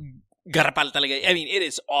just garapal talaga. I mean, it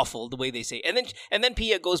is awful the way they say. And then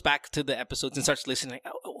Pia goes back to the episodes and starts listening.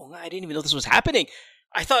 Like, oh, I didn't even know this was happening.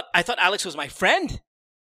 I thought Alex was my friend.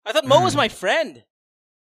 I thought Mo was my friend.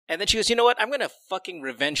 And then she goes, you know what? I'm gonna fucking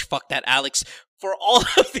revenge fuck that Alex for all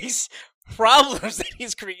of these problems that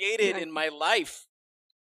he's created in my life.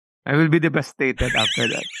 I will be devastated after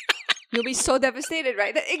that. You'll be so devastated,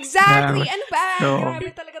 right? Exactly. Yeah. Ano ba? No.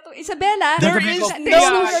 Grabe talaga to. Isabella. There Sabi is ko, no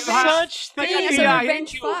Pia, such There thing. is Pia, a I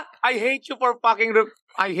revenge hate you. fuck. I hate you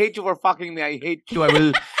for fucking me. I hate you.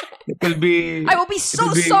 It will be. I will be so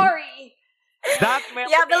will be- sorry. That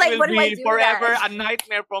memory Yeah, but like, will what do I be do forever then? a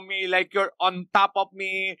nightmare for me. Like, you're on top of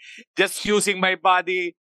me, just using my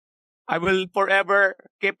body. I will forever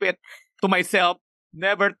keep it to myself.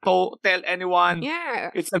 Never tell anyone.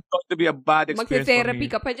 Yeah. It's going to be a bad experience for Magte-therapy me.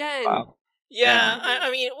 ka pa dyan. Wow. Yeah, I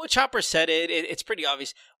mean, what Chopper said, it's pretty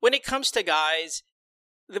obvious. When it comes to guys,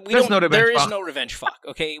 There's no revenge there is fuck. no revenge fuck.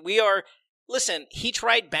 Okay, listen, he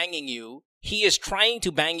tried banging you. He is trying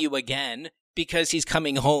to bang you again because he's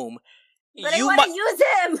coming home. But I want to use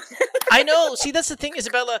him. I know. See, that's the thing,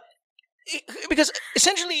 Isabella. Because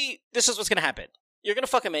essentially, this is what's going to happen. You're going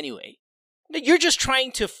to fuck him anyway. You're just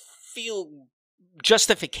trying to feel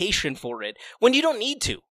justification for it when you don't need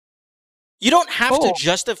to. You don't have to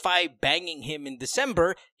justify banging him in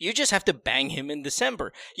December. You just have to bang him in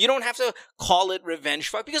December. You don't have to call it revenge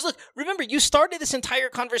fuck. Because look, remember, you started this entire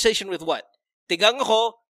conversation with what? Tigang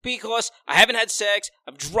ako because I haven't had sex.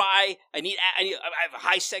 I'm dry. I have a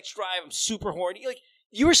high sex drive. I'm super horny. Like,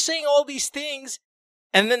 you were saying all these things,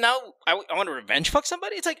 and then now I want to revenge fuck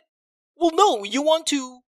somebody? It's like, well, no, you want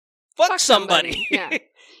to fuck somebody. Yeah.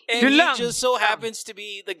 And he just so happens to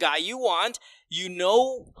be the guy you want. You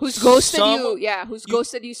know, Who's ghosted you? Yeah, who's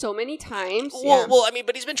ghosted you so many times? Well, I mean,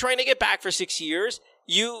 but he's been trying to get back for 6 years.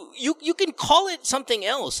 You can call it something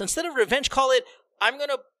else instead of revenge. Call it, I'm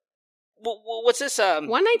gonna. What's this?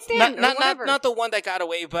 One night stand. Not the one that got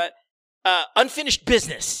away, but unfinished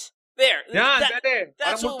business. There. Yan, dati. Parang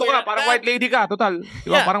that's what multo ka, parang white lady ka, total.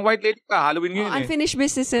 Diba? Yeah. Parang white lady ka, Halloween ngayon Unfinished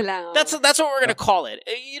business na lang. That's what we're gonna call it.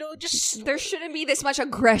 Just there shouldn't be this much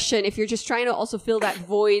aggression if you're just trying to also fill that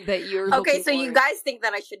void that you're Okay, looking so for. you guys think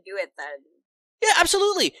that I should do it then? Yeah,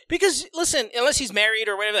 absolutely. Because listen, unless he's married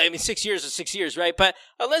or whatever, I mean, 6 years is 6 years, right? But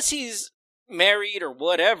unless he's married or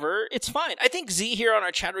whatever, it's fine. I think Z here on our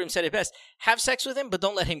chat room said it best. Have sex with him, but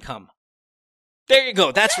don't let him come. There you go.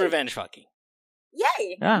 That's revenge fucking.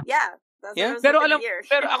 Yay! Yeah. That's Yeah. what I was Pero hoping to hear.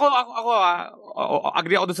 pero ako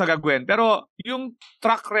agree ako doon sa gagawin. Pero yung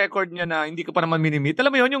track record niya na hindi ka pa naman minimit,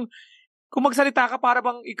 alam mo yun, yung kung magsalita ka para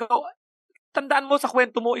bang ikaw, tandaan mo sa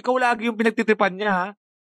kwento mo, ikaw lagi yung pinagtitipan niya, ha?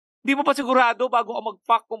 Hindi mo pa sigurado bago ka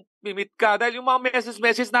mag-fuck kung mimit ka. Dahil yung mga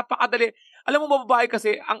message, napakadali. Alam mo, babae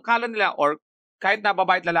kasi, ang kala nila, or kahit na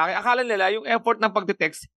babae at lalaki, akala nila yung effort ng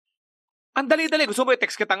pagtitext, ang dali-dali. Gusto mo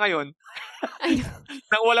i-text kita ngayon?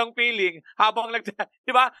 Nang walang feeling. Habang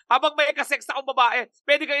di ba? Habang may kasex akong babae,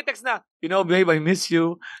 pwede kang i-text na, babe, I miss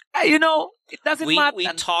you. It doesn't matter. We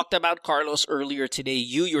talked about Carlos earlier today.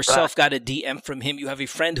 You yourself got a DM from him. You have a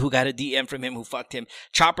friend who got a DM from him who fucked him.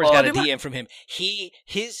 Chopper's got a DM from him.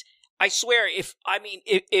 I swear,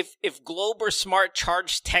 if Globe or Smart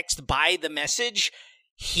charged text by the message,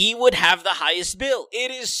 he would have the highest bill.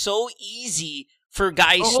 It is so easy for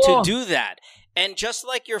guys to do that. And just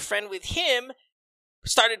like your friend with him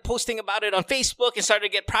started posting about it on Facebook and started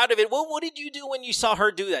to get proud of it, what did you do when you saw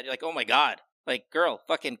her do that? You're like, oh my God. Like, girl,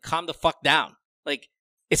 fucking calm the fuck down. Like,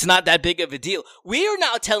 it's not that big of a deal. We are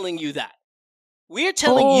now telling you that. We're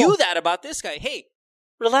telling you that about this guy. Hey,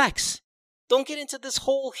 relax. Don't get into this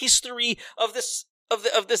whole history of this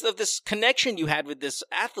connection you had with this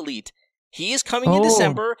athlete. He is coming in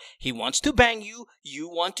December. He wants to bang you.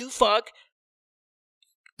 You want to fuck.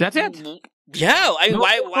 That's it. Yeah.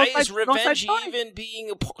 Why is no revenge side even being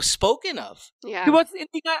spoken of? Yeah.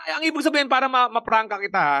 Hindi nga, ang ibig sabihin para ma-prank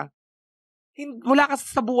kita, ha? Wala ka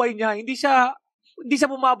sa buhay niya. Hindi siya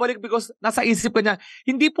bumabalik because nasa isip ka niya.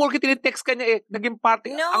 Hindi porke tinitext ka niya naging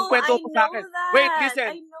party. No, ang kwento I ko sa akin. that. Wait,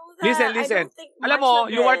 listen. Alam mo,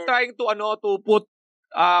 you are trying to put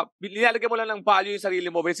nilalagyan mo lang ng value yung sarili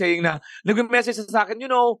mo by saying na nag-message sa akin,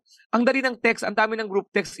 ang dali ng text, ang dami ng group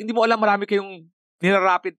text, hindi mo alam marami kayong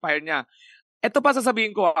nila-rapid fire niya. Ito pa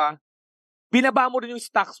sasabihin ko, binaba mo rin yung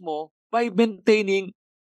stocks mo by maintaining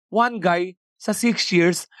one guy sa 6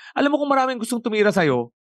 years. Alam mo kung maraming gustong tumira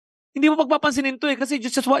sa'yo, hindi mo pagpapansinin to kasi you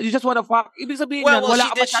just wanna fuck. Ibig sabihin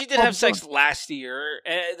she did have sex last year,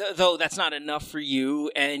 though that's not enough for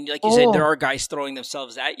you. And like you said, there are guys throwing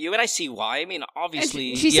themselves at you, and I see why. I mean,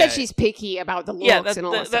 obviously, she said she's picky about the looks and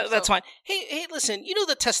all that stuff. That's fine. Hey, listen,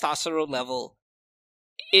 the testosterone level,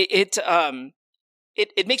 it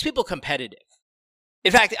makes people competitive.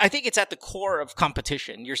 In fact, I think it's at the core of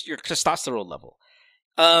competition. Your testosterone level.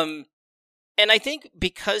 And I think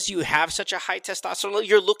because you have such a high testosterone level,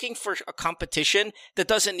 you're looking for a competition that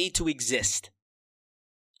doesn't need to exist.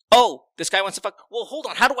 Oh, this guy wants to fuck. Well, hold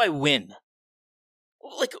on. How do I win?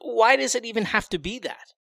 Like, why does it even have to be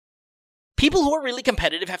that? People who are really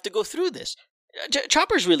competitive have to go through this.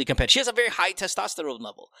 Chopper's really competitive. She has a very high testosterone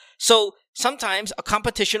level. So sometimes a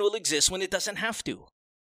competition will exist when it doesn't have to.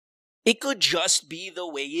 It could just be the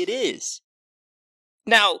way it is.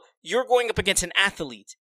 Now, you're going up against an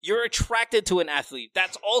athlete. You're attracted to an athlete.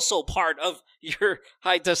 That's also part of your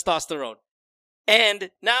high testosterone. And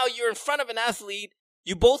now you're in front of an athlete.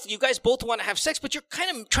 You guys both want to have sex, but you're kind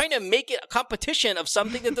of trying to make it a competition of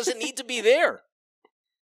something that doesn't need to be there.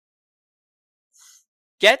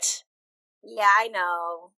 Get? Yeah, I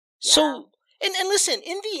know. So, and listen,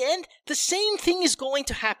 in the end, the same thing is going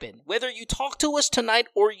to happen. Whether you talk to us tonight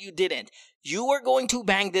or you didn't. You are going to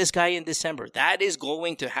bang this guy in December. That is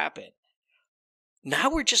going to happen.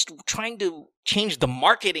 Now we're just trying to change the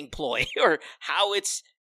marketing ploy or how it's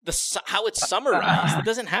summarized. It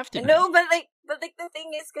doesn't have to be. No, but the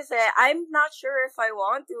thing is, because I'm not sure if I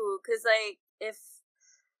want to, because if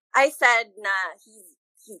I said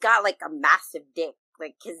he's got like a massive dick,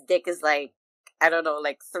 like his dick is like, I don't know,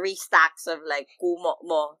 like 3 stacks of like kumo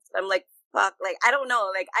mo. I'm like, fuck, like I don't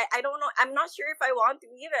know, like I don't know. I'm not sure if I want to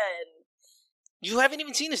even. You haven't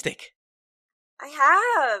even seen his dick. I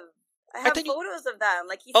have photos of them.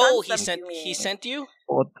 Like he sent them to me. He sent you?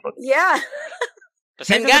 Yeah.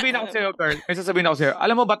 May sasabihin ako sa'yo, girl. May sasabihin ako sa'yo.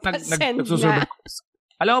 Alam mo ba't nagsusurvive?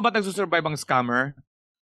 Alam mo ba't nagsusurvive ang scammer?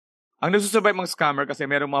 Ang nagsusurvive ang scammer kasi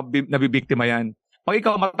merong mga nabibiktima yan. Pag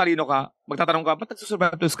ikaw matalino ka, magtatanong ka, ba't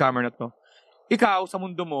nagsusurvive to scammer na to? Ikaw, sa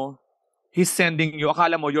mundo mo, he's sending you,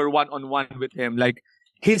 akala mo you're one-on-one with him. Like,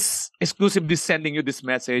 he's exclusively sending you this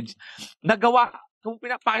message. Nagawa, kung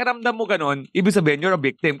pakiramdam mo ganon, ibig sabihin, you're a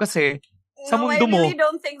victim. Kasi, sa mundo mo. I really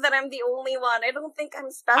don't think that I'm the only one. I don't think I'm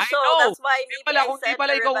special. I know. That's why maybe I said Di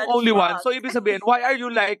pala ikaw ang revenge only one. fuck. So, ibig sabihin, why are you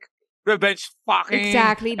like revenge fucking?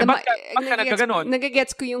 Exactly. Ba't ka nagkaganon?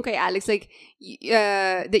 Nagagets ko yung kay Alex. Like,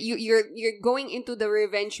 that you're going into the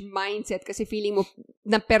revenge mindset kasi feeling mo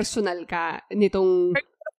na personal ka nitong...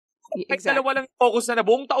 Exactly. Dalawa lang focus na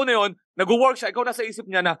buong taon na yun, nag-work siya, ikaw nasa isip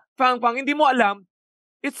niya na, pang, hindi mo alam,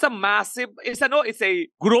 it's a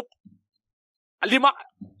group. 10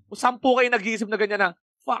 kayo nag-iisip na ganyan na,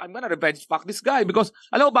 fuck, I'm gonna revenge fuck this guy. Because,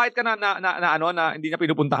 alam mo, bakit ka na hindi niya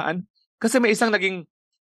pinupuntahan? Kasi may isa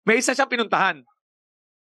siyang pinuntahan.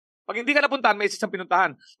 Pag hindi ka napuntahan, may isa siyang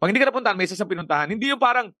pinuntahan. Pag hindi ka napuntahan, may isa siyang pinuntahan. Hindi yung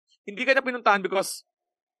parang, hindi ka na pinuntahan because,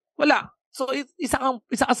 wala. So, isa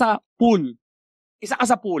ka sa pool. Isa ka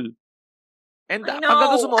sa pool. And pag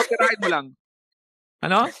gusto mo, tirahin mo lang.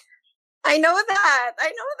 Ano? I know that.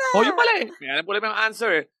 Oh, yun pala eh. Yan pala yung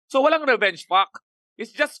answer eh. So, walang revenge fuck.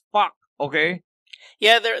 It's just fuck. Okay?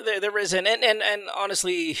 Yeah, there isn't. And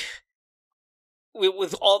honestly,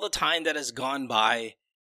 with all the time that has gone by,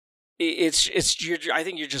 I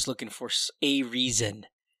think you're just looking for a reason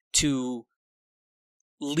to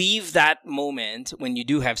leave that moment when you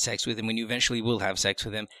do have sex with him, when you eventually will have sex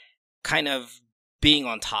with him, kind of being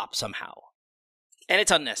on top somehow. And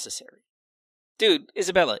it's unnecessary. Dude,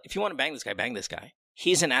 Isabella, if you want to bang this guy, bang this guy.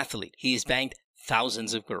 He's an athlete. He's banged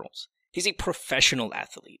thousands of girls. He's a professional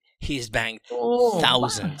athlete. He's banged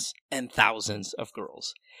thousands and thousands of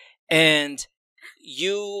girls. And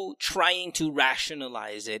you trying to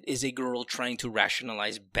rationalize it is a girl trying to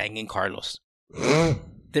rationalize banging Carlos.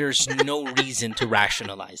 There's no reason to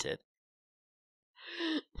rationalize it.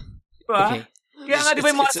 Okay. Kaya nga, di ba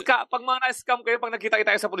yung pag mga na-scam kayo, pag nakita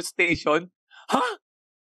tayo sa police station,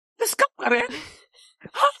 na-scam ka rin?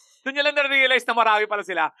 Doon nyo lang na-realize na marami pala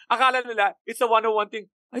sila. Akala nila, it's a one-on-one thing.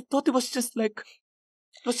 I thought it was just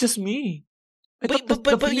me. But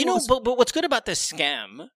what's good about this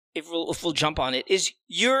scam, if we'll jump on it, is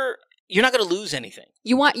you're not going to lose anything.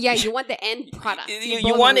 You want the end product.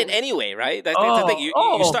 You want it anyway, right? That's the thing. You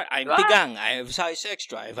start, I'm tigang, I have high sex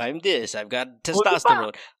drive, I'm this, I've got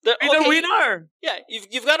testosterone. Winner! Yeah,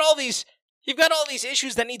 you've got all these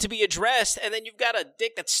issues that need to be addressed, and then you've got a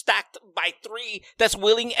dick that's stacked by 3 that's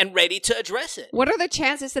willing and ready to address it. What are the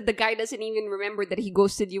chances that the guy doesn't even remember that he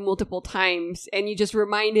ghosted you multiple times, and you just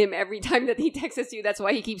remind him every time that he texts you? That's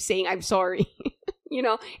why he keeps saying, I'm sorry. You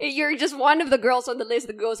know, you're just one of the girls on the list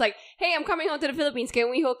that goes like, "Hey, I'm coming home to the Philippines. Can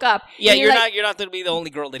we hook up?" Yeah, you're not going to be the only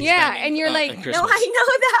girl that he's banging, and you're like, no, I know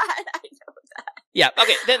that. Yeah,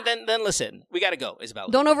 okay. Then listen, we got to go, Isabella.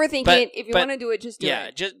 Don't overthink it. If you want to do it, just do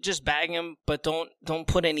it. Yeah, just bang him, but don't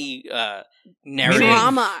put any narrative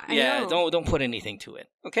drama. Don't put anything to it.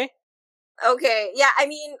 Okay. Okay. Yeah, I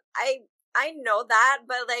mean, I know that,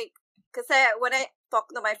 but like, cause when I talk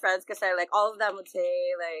to my friends, cause like all of them would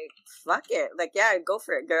say like, fuck it, like yeah, go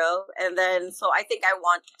for it, girl. And then so I think I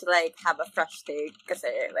want to like have a fresh take, cause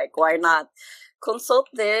like why not consult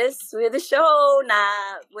this with the show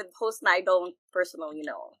with host na I don't personally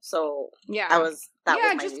know. So yeah, that was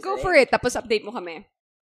my just reasoning. go for it. Tapos update mo kami.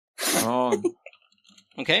 Oh.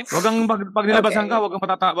 Okay. Wag kang pag nilabasan ka, wag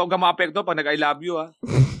kang maapekto pag nag-I love you ha.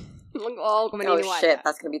 Oh shit,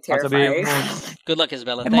 that's gonna be terrifying. Good luck,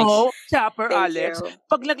 Isabella. Thanks. Mo, Chopper, Thank Alex, you.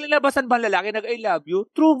 pag naglalabasan ba lalaki nag-I love you,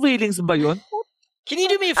 true feelings ba yun? Can you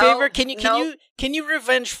do me a favor? Can you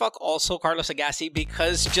revenge fuck also Carlos Agassi,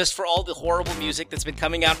 because just for all the horrible music that's been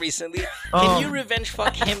coming out recently, can you revenge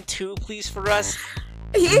fuck him too, please, for us?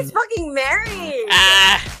 He's fucking married.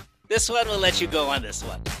 This one will let you go on this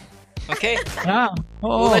one. Okay?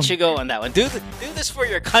 We'll let you go on that one. Do this for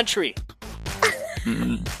your country.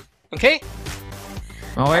 Okay?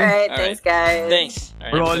 All right, thanks, guys. Thanks.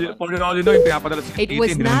 All right, yung pinapadala sa It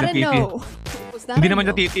was not a no. Hindi naman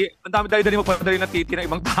niya titi. Ang dami-dami mo padali na titi ng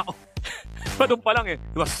ibang tao. Doon pa lang eh.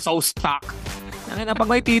 It was so stuck. Pag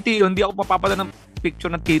may titi yun, hindi ako papapadala ng picture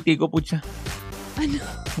ng titi ko po siya. Ano?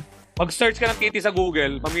 Mag-search ka ng titi sa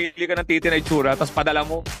Google, mamili ka ng titi na itsura, tapos padala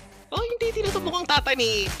mo. Oh, yung titi na ito mukhang tatay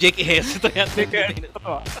ni Jake Hayes. Ito yan.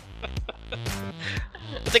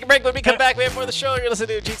 We'll take a break. When we come back, we have more of the show. You're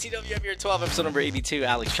listening to GTWM Year 12, episode number 82.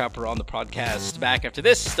 Alex Chopper on the podcast. Back after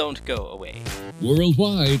this. Don't go away.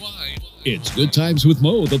 Worldwide, it's Good Times with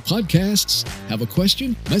Mo, the podcasts. Have a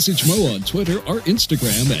question? Message Mo on Twitter or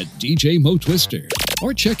Instagram at DJ Mo Twister.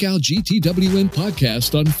 Or check out GTWM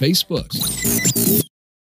Podcast on Facebook.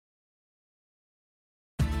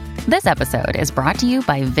 This episode is brought to you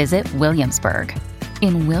by Visit Williamsburg.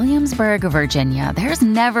 In Williamsburg, Virginia, there's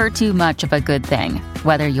never too much of a good thing.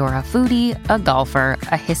 Whether you're a foodie, a golfer,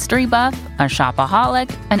 a history buff, a shopaholic,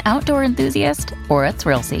 an outdoor enthusiast, or a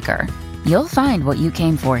thrill seeker, you'll find what you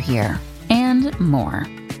came for here more.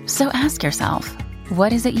 So ask yourself,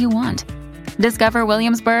 what is it you want? Discover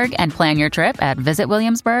Williamsburg and plan your trip at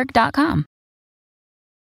visitwilliamsburg.com.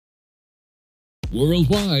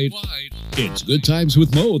 Worldwide, it's Good Times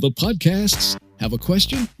with Mo, the podcasts. Have a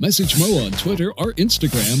question? Message Mo on Twitter or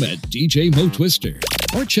Instagram at DJ Mo Twister.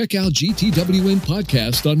 Or check out GTWM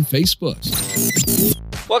Podcast on Facebook.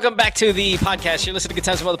 Welcome back to the podcast. You're listening to Good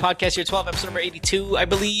Times with Mo, the podcast. Year 12, episode number 82. I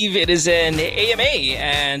believe it is an AMA,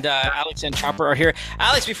 and Alex and Chopper are here.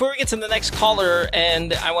 Alex, before we get to the next caller,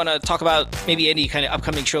 and I want to talk about maybe any kind of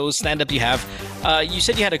upcoming shows, stand-up you have, you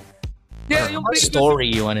said you had a story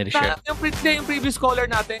you wanted to share. Yung previous caller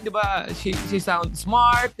natin, di ba, she sounds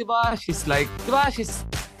smart, di ba? She's like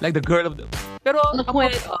the girl of the... Pero ang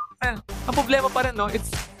problema pa rin, no?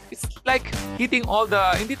 It's like hitting all the...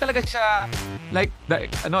 Hindi talaga siya like the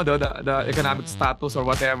economic status or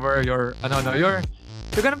whatever. You're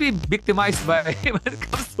gonna be victimized by when it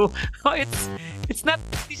comes to... It's not...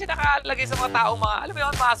 Hindi siya nakalagay sa mga tao, alam mo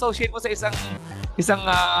yun, ma-associate mo sa isang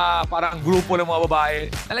parang grupo ng mga babae.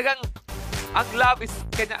 Talagang ang love is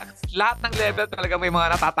kanya, lahat ng level talaga may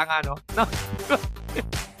mga natatanga, no? No.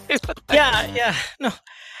 Yeah. No.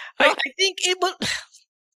 I think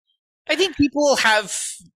people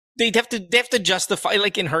they have to justify,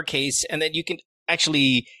 like in her case, and then you can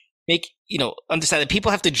actually make, understand that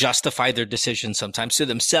people have to justify their decisions sometimes to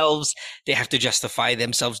themselves. They have to justify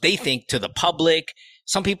themselves. They think to the public.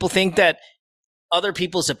 Some people think that other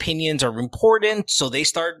people's opinions are important, so they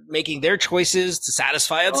start making their choices to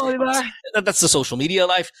satisfy us. That's the social media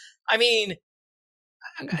life. I mean,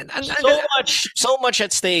 so much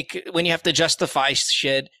at stake when you have to justify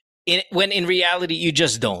shit, when in reality you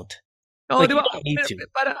just don't. Like, diba?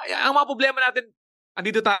 Parang ang mga problema natin,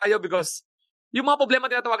 andito tayo because yung mga problema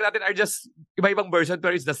tinatawag natin are just iba-ibang version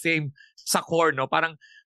pero it's the same sa core, no? Parang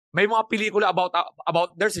may mga pelikula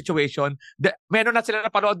about their situation. Meron na sila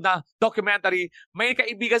napanood na documentary. May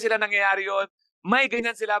kaibigan sila nangyayari yun. May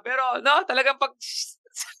ganyan sila. Pero, no, talagang pag...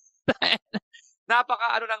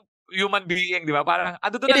 napaka, ng human being, di ba? Parang,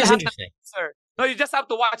 doon na lahat ng answer. No, you just have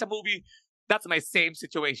to watch a movie. That's my same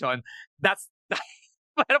situation.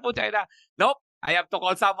 Pero po, China, nope, I have to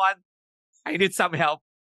call someone. I need some help.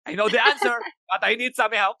 I know the answer, but I need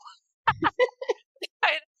some help.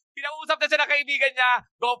 Kinausap na siya na kaibigan niya,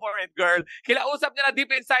 go for it, girl. Kinausap niya na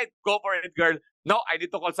deep inside, go for it, girl. No, I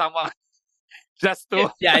need to call someone. Just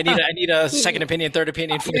to... Yeah, I need a second opinion, third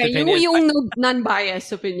opinion, fourth opinion. Yung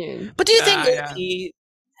non-biased opinion. But do you think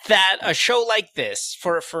that a show like this,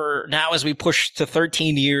 for now as we push to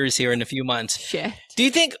 13 years here in a few months, do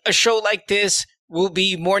you think a show like this will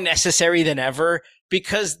be more necessary than ever?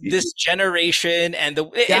 Because this generation and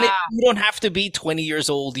you don't have to be 20 years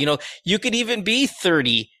old. You could even be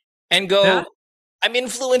 30 and go, I'm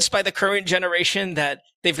influenced by the current generation that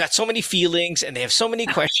they've got so many feelings and they have so many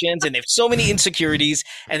questions and they have so many insecurities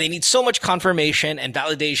and they need so much confirmation and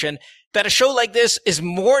validation that a show like this is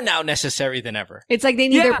more now necessary than ever. It's like they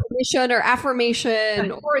need their permission or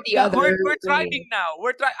affirmation or the other. We're trying now.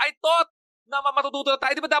 I thought na matututo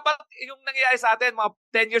tayo. Di ba dapat yung nangyayari sa atin mga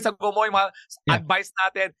 10 years ago mo, yung mga advice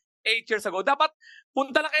natin 8 years ago, dapat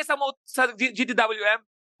punta lang kayo sa GTWM,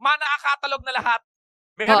 nakakatalog na lahat.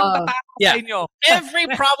 Every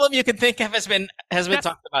problem you can think of has been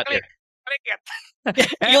talked about here.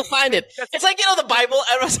 You'll find it. It's like, the Bible.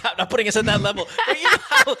 I'm not putting us at that level. But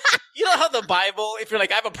you know how the Bible, if you're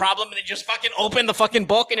like, I have a problem, and then just fucking open the fucking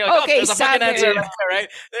book, and you're like, there's a fucking answer, right?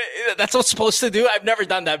 That's what's supposed to do. I've never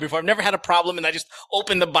done that before. I've never had a problem, and I just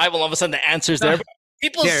open the Bible, and all of a sudden the answer's there.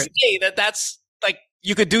 People say that's like,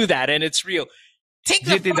 you could do that, and it's real. Take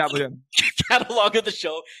the catalog of the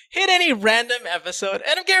show, hit any random episode,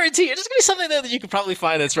 and I guarantee you, there's going to be something there that you could probably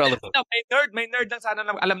find that's relevant. No, may nerd lang sana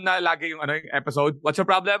alam na lagi yung episode. What's your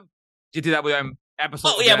problem? GTWM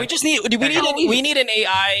episode. Oh yeah, we need an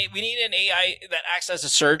AI. We need an AI that acts as a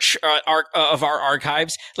search of our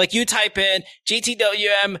archives. Like you type in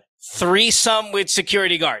GTWM threesome with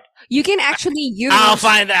security guard. You can actually use... I'll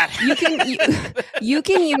find that. You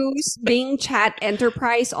can use Bing Chat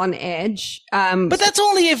Enterprise on Edge. But that's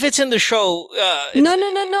only if it's in the show. No.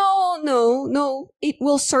 It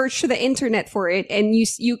will search the internet for it, and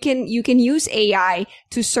you can use AI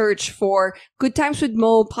to search for Good Times with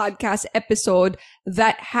Mo podcast episode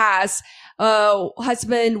that has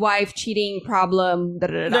husband-wife cheating problem.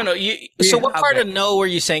 No. So what part of no were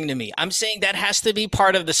you saying to me? I'm saying that has to be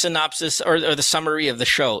part of the synopsis or the summary of the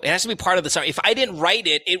show. It has to be part of the summary. If I didn't write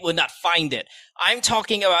it, it would not find it. I'm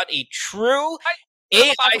talking about a true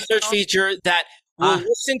AI search feature that will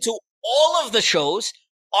listen to all of the shows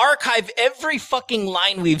archive every fucking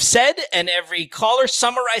line we've said and every caller,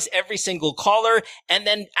 summarize every single caller, and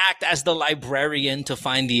then act as the librarian to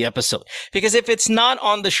find the episode. Because if it's not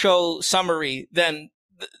on the show summary, then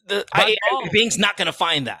the AI being's not going to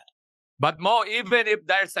find that. But Mo, even if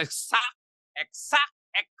there's exact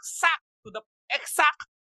to the exact,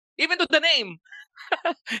 even to the name,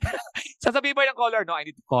 sasabihin ba ng caller, no, I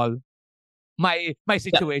need to call. My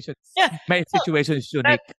situation. Yeah. My situation is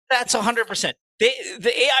unique. That's 100%. The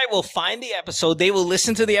AI will find the episode. They will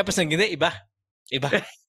listen to the episode. Hindi, iba. Iba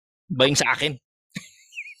yung sa akin.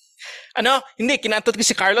 Ano? Hindi, kinantot ko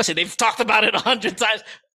si Carlos. They've talked about it 100 times.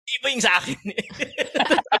 Iba yung sa akin.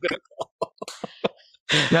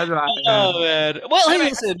 That's right. Oh, man. Well, hey,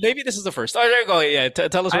 listen, maybe this is the first. Oh, there you go. Yeah,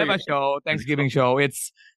 tell us. I have a show, Thanksgiving show.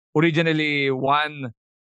 It's originally one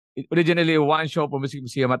show for Music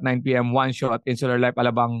Museum at 9 p.m., one show at Insular Life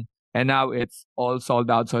Alabang, and now it's all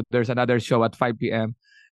sold out. So there's another show at 5 p.m.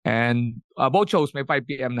 And both shows may 5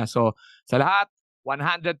 p.m. na. So sa lahat,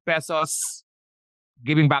 100 pesos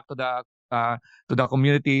giving back to the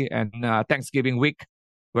community, and Thanksgiving week,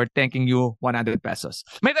 we're thanking you 100 pesos.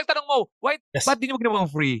 May nagtanong mo, ba't di nyo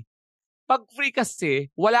ginawang free? Pag free kasi,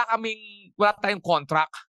 wala tayong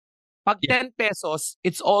contract. Pag 10 pesos,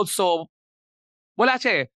 it's also, wala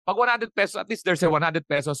siya eh. Pag 100 pesos, at least there's a 100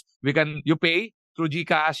 pesos. You pay through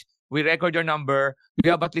GCash, we record your number, we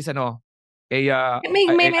have at least may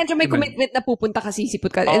commitment na pupunta kasi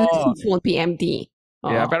sipot ka. It won't be empty.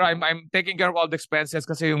 Yeah, pero I'm taking care of all the expenses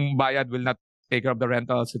kasi yung bayad will not take care of the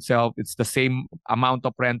rentals itself. It's the same amount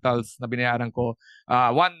of rentals na binayaran ko.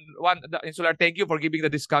 The Insular, thank you for giving the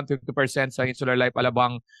discount 50% sa Insular Life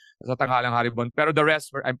Alabang sa Tanghalang Haribon. Pero the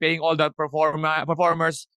rest, I'm paying all the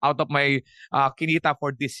performers out of my kinita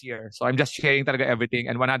for this year. So I'm just sharing talaga everything,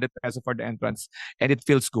 and 100 pesos for the entrance. And it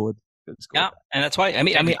feels good. Yeah, and that's why. I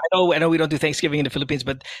know we don't do Thanksgiving in the Philippines,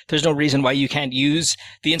 but there's no reason why you can't use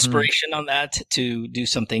the inspiration on that to do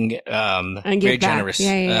something very generous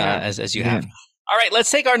as you have. All right, let's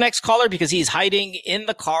take our next caller because he's hiding in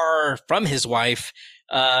the car from his wife,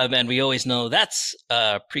 and we always know that's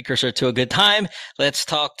a precursor to a good time. Let's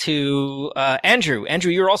talk to Andrew.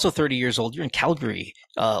 Andrew, you're also 30 years old. You're in Calgary.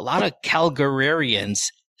 A lot of Calgarians.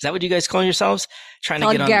 Is that what you guys call yourselves?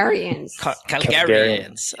 Calgarians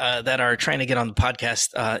that are trying to get on the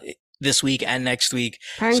podcast this week and next week.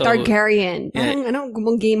 Parang Targaryen.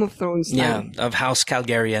 Parang Game of Thrones. Yeah, of House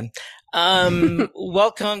Calgarian.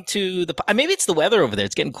 Welcome to maybe it's the weather over there.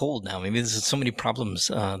 It's getting cold now. Maybe there's so many problems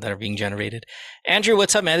that are being generated. Andrew,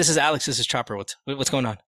 what's up, man? This is Alex. This is Chopper. What's going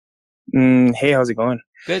on? Hey, how's it going?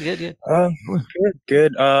 Good.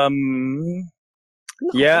 Good.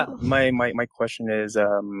 Yeah, my question is,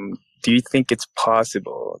 do you think it's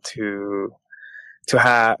possible to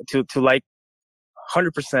like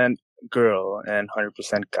 100% girl and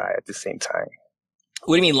 100% guy at the same time?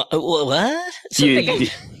 What do you mean? What?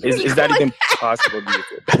 Is that even possible? Do you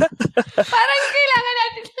think? Parang kailangan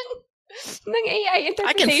natin ng AI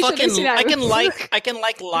interpretation. I can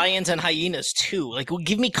like lions and hyenas too. Like,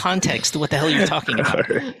 give me context to what the hell you're talking about.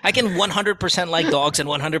 I can 100% like dogs and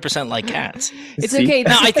 100% like cats. It's okay.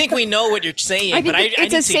 Now I think we know what you're saying.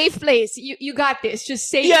 It's a safe place. You got this. Just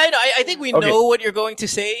say. Yeah, I know. I think we know what you're going to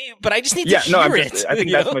say, but I just need to hear it. I think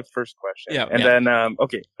that's my first question. Yeah, and then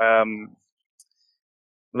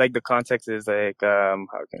like the context is like how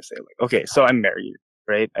can I say, like, okay, so I'm married,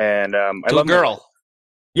 right? And I love a girl.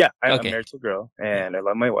 I'm married to a girl, and I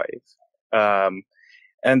love my wife.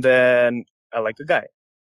 And then I like a guy.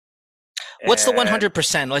 What's the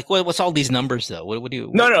 100%? Like, what's all these numbers though? What do you?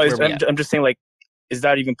 No. I'm just saying, like, is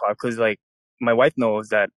that even possible? Because like my wife knows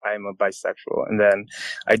that I'm a bisexual, and then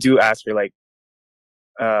I do ask her, like,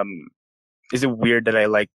 is it weird that I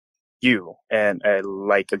like you and I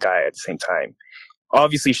like a guy at the same time?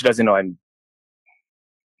 Obviously, she doesn't know I'm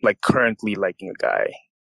like currently liking a guy.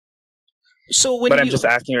 But I'm just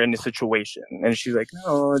asking her in the situation, and she's like,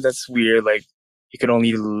 "No, that's weird. Like, you can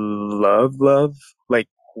only love like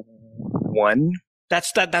one."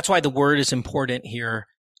 That's why the word is important here,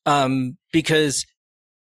 because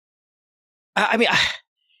I mean,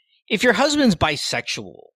 if your husband's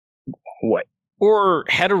bisexual, or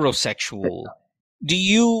heterosexual, do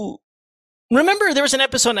you? Remember, there was an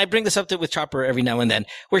episode, and I bring this up with Chopper every now and then,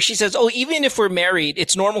 where she says, even if we're married,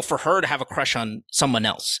 it's normal for her to have a crush on someone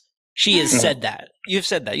else. She has said that. You've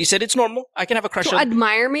said that. You said it's normal. I can have a crush on...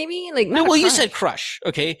 admire, maybe? Like, no, you said crush,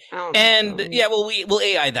 okay? And, we'll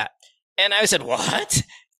AI that. And I said, what?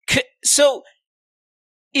 So,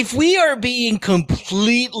 if we are being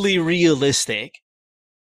completely realistic,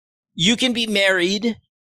 you can be married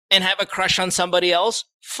and have a crush on somebody else,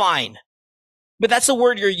 fine. But that's the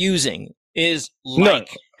word you're using. is like.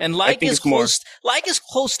 No, and like is close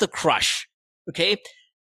to crush. Okay?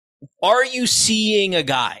 Are you seeing a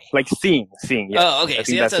guy? Like seeing, yes. Oh, okay. I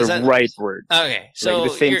think that's the right word. Okay. So like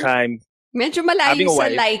at the same time, medyo malayo sa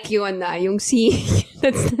like yun na, yung seeing.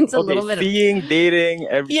 that's a little bit seeing, dating,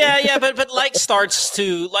 everything. Yeah, but like starts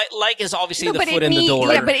to like is obviously the foot in the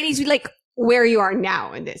door. Yeah, but it needs to be like where you are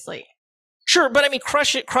now in this, like. Sure, but I mean,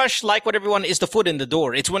 crush, like what everyone is the foot in the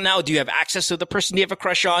door. It's when now, do you have access to the person you have a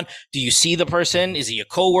crush on? Do you see the person? Is he a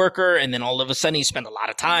coworker? And then all of a sudden you spend a lot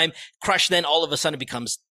of time. Crush then all of a sudden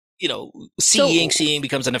becomes, seeing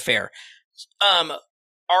becomes an affair.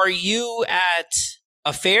 Are you at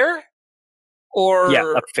affair? Or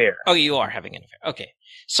yeah, affair. Oh, you are having an affair. Okay.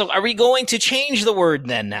 So are we going to change the word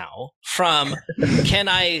then now from can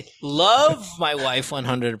I love my wife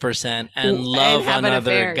 100% and love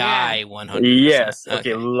another guy 100%? Yes.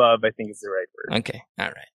 Okay, love I think is the right word. Okay. All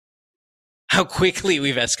right. How quickly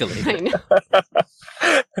we've escalated.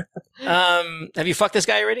 I know. Have you fucked this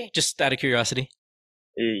guy already? Just out of curiosity.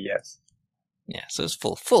 Yes. Yeah, so it's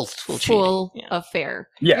full cheating. Affair.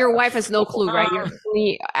 Yeah. Your wife has no clue, right? You're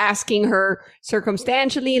only asking her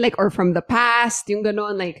circumstantially, like, or from the past, yung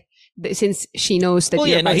ganon, like, since she knows that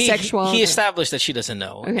you're bisexual. He established that she doesn't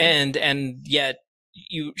know, and yet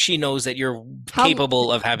she knows that you're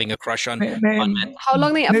capable of having a crush on men. How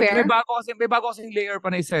long na yung affair? May bago kasing layer pa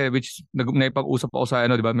na isa, which naipag-usap ako sa,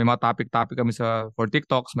 diba? May mga topic kami for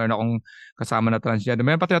TikToks. Meron akong kasama na transgender.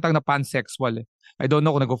 Meron pa tinatawag na pansexual. I don't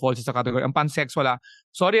know kung nag-fall siya sa category. Ang pansexual,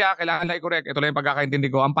 sorry kailangan na i-correct. Ito lang yung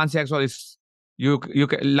pagkakaintindi ko. Ang pansexual is you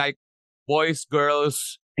can like boys,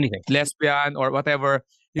 girls, anything, lesbian, or whatever.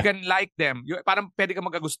 You can like them. Parang pwede ka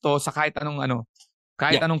magagusto sa kahit anong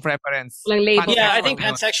anong preference. Yeah, I think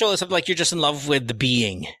pansexual is something like you're just in love with the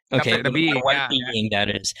being. Okay, the being, being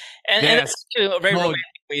that is, and that's a very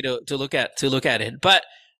romantic way to look at it. But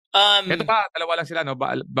ito pa, dalawa lang sila, no?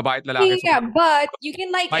 Babae at lalaki. Yeah, but you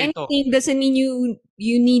can like anything. Doesn't mean you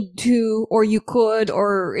need to, or you could,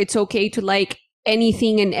 or it's okay to like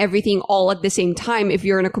anything and everything all at the same time if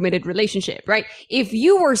you're in a committed relationship, right? If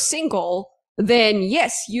you were single, then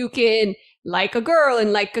yes, you can like a girl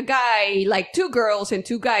and like a guy, like two girls and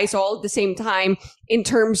two guys all at the same time in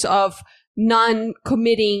terms of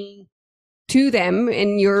non-committing to them,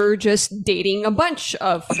 and you're just dating a bunch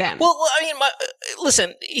of them. Well, I mean,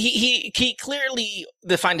 listen, he clearly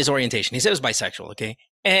defined his orientation. He said he was bisexual, okay?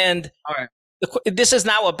 And this is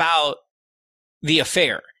now about the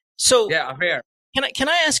affair. So yeah, affair. Can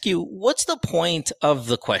I ask you, what's the point of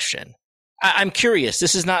the question? I'm curious.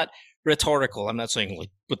 This is not rhetorical. I'm not saying like,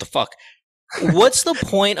 what the fuck? What's the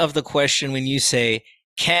point of the question when you say,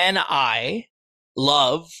 can I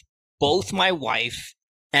love both my wife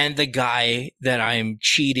and the guy that I'm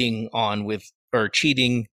cheating with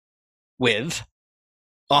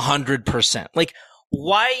 100%? Like,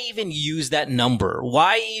 why even use that number?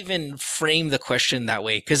 Why even frame the question that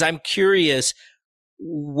way? Because I'm curious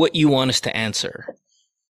what you want us to answer.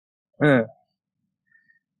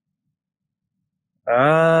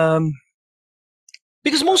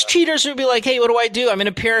 Because most cheaters would be like, hey, what do I do? I'm in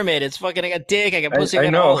a pyramid. It's fucking, I got dick, I got pussy, I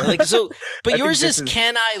got all. Like, so, but yours is,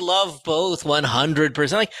 can I love both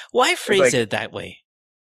 100%? Like, why phrase it that way?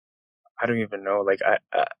 I don't even know. Like,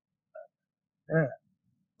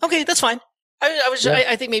 Okay, that's fine.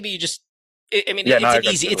 I think maybe you just, I mean,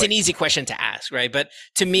 it's an easy question to ask, right? But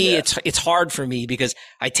to me, it's hard for me because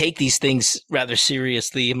I take these things rather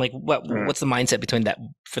seriously. I'm like, what's the mindset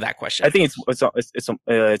for that question? I think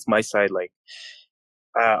it's my side. Like,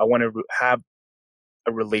 I want to have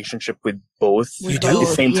a relationship with both at the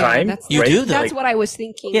same time. That's what I was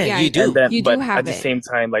thinking. Yeah, you do. But at the same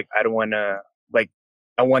time, like, I don't want to, like,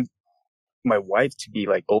 I want my wife to be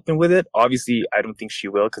like open with it. Obviously, I don't think she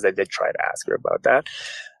will because I did try to ask her about that.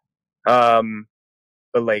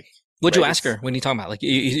 But like, what'd you ask her when you talking about? Like,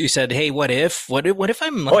 you said, "Hey, what if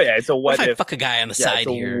I'm?" Like, it's a what if. I fuck a guy on the side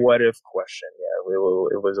here. It's a what if question. Yeah,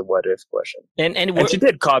 it was a what if question. And she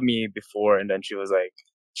did call me before, and then she was like,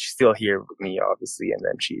 she's still here with me, obviously, and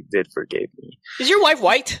then she did forgive me. Is your wife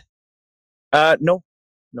white? No.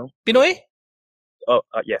 Pinoy? Oh,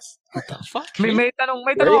 yes. What the fuck? May tanong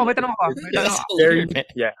ako.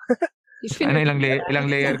 Yeah. Ilang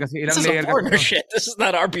layer kasi. This is a foreigner shit. This is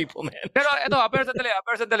not our people, man. Pero ito, pero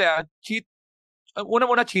sandali. Cheat.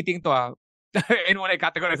 Una cheating to and muna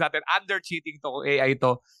i-categorize natin. Under cheating to, AI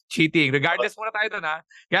to. Cheating. Regardless muna tayo dun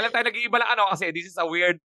Kaya lang tayo nag-iiba lang kasi this is a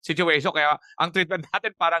weird situation. Kaya ang treatment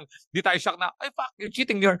natin parang di tayo shock na, ay fuck, you're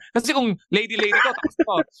cheating here. Kasi kung lady to,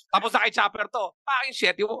 tapos na kay chopper to, fucking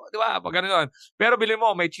shit. Di ba? Pag gano'n. Pero bilhin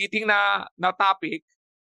mo, may cheating na topic.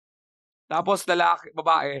 Tapos lalaki,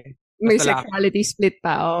 babae. May sexuality split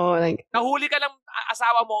pa. Oh, like nahuli ka ng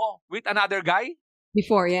asawa mo with another guy?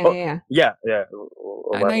 Before, yeah. Yeah.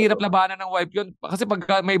 Nahirap labanan ng wife yun. Kasi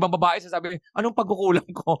pag may ibang babae, sasabihin, anong pagkukulang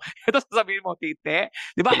ko? Ito sasabihin mo, tite.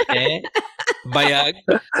 Di ba? Tite? Bayag?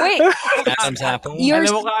 Wait. Adam's apple? You're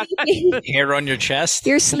sleeping. Hair on your chest?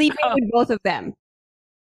 You're sleeping with both of them.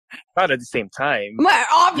 Not at the same time. Well,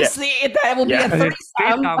 obviously, that will be a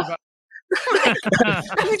threesome. I'm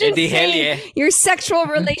just saying, your sexual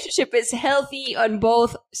relationship is healthy on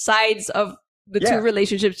both sides of the two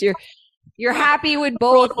relationships. You're happy with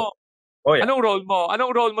both. Oh, yeah. Anong role mo?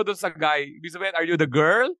 Anong role mo dun sa guy? Ibig sabihin, are you the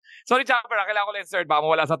girl? Sorry, Chopper, kailangan ko lang insert. Baka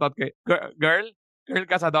mawala sa thought kay girl? Girl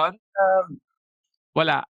ka sa doon?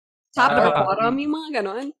 Wala. Top or bottom, yung mga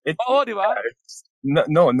ganon? Oo, di ba?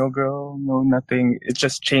 No girl, no nothing. It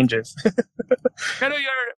just changes. Pero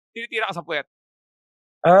tinitira ka sa puwet?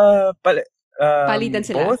 Palitan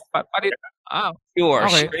sila. Both? You are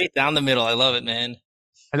straight down the middle. I love it, man.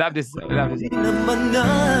 I love this. Mahal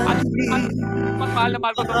na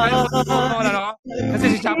mahal ko ito.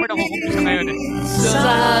 Kasi si Chopper nakukumpisa ngayon eh.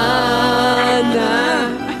 Sana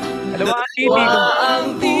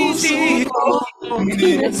ang titi ko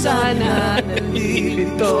sana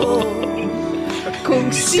nandito kung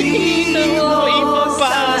sino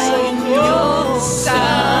ipapasok mo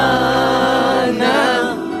sana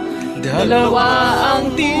dalawa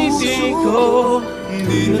ang titi ko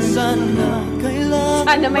hindi na sana kailangan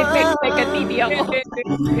sana may pek-pek at titi ako.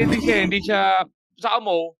 Hindi siya sa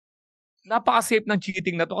amo, napaka-safe ng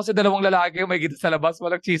cheating na to kasi dalawang lalaki kayo may gita sa labas,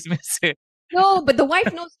 walang chismis eh. No, but the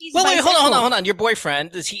wife knows he's bisexual. Wait, hold on. Your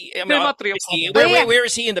boyfriend, is he? I mean, where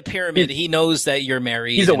is he in the pyramid? He knows that you're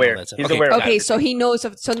married. He's aware. He's aware. Okay, so he knows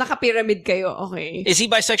of. So naka-pyramid kayo. Okay. Is he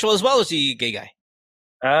bisexual as well, or is he a gay guy?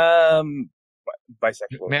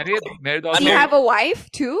 Bisexual. Married. Do you have a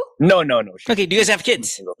wife too? No. Okay. Do you guys have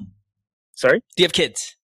kids? Sorry. Do you have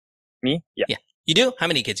kids? Me? Yeah. You do? How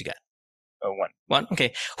many kids you got? One.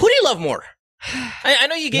 Okay. Who do you love more? I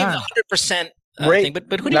know you gave 100%. Thing, but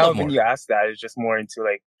who do you love more? When you ask that, it's just more into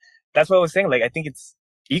like, that's what I was saying. Like, I think it's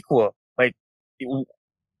equal. Like,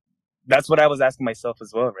 that's what I was asking myself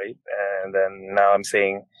as well, right? And then now I'm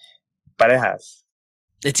saying, parehas.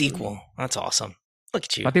 It's equal. That's awesome. Look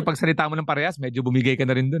at you. Pati pag salita mo ng parehas, medyo bumigay ka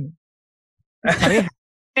na rin dun.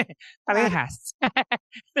 Parehas.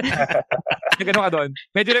 Gano'n ka doon.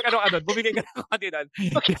 Medyo rin gano'n ka doon. Bumigay ka na konti doon.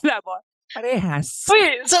 Kailan mo? Parehas.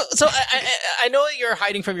 Wait, so I know you're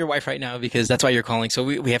hiding from your wife right now because that's why you're calling. So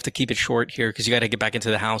we have to keep it short here because you got to get back into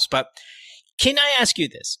the house. But can I ask you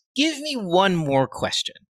this? Give me one more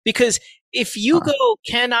question. Because if you go,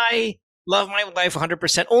 can I love my wife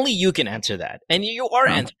 100%? Only you can answer that. And you are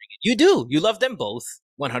answering it. You do. You love them both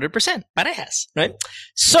 100%. Parehas, right?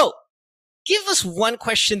 So give us one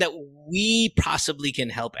question that we possibly can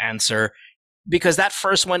help answer because that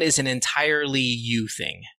first one is an entirely you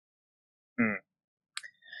thing.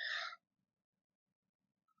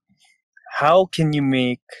 How can you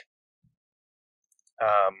make?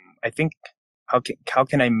 I think how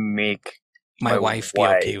can I make my wife be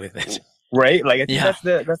okay with it? Right? Like I think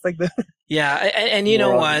that's like the and you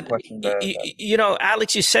know what? You know,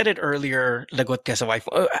 Alex, you said it earlier. Lagot ka sa wife.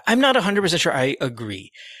 I'm not 100% sure I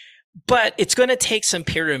agree, but it's going to take some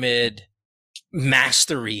pyramid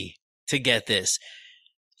mastery to get this.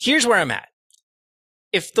 Here's where I'm at.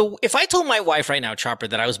 If I told my wife right now, Chopper,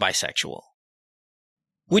 that I was bisexual,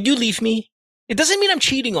 would you leave me? It doesn't mean I'm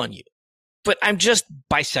cheating on you, but I'm just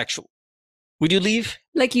bisexual. Would you leave?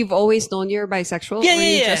 Like you've always known you're bisexual? Yeah, or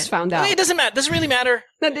you just found out? It doesn't matter. Doesn't really matter.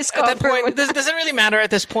 At that point, does it really matter at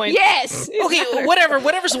this point? Yes. Okay,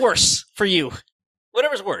 whatever's worse for you.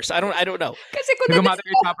 Whatever's worse. I don't know. Kasi kung no, but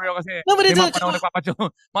it's mga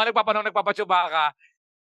nagpapanong ka.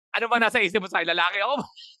 Ano ba nasa isip mo sa lalaki ako?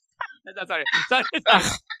 Sorry.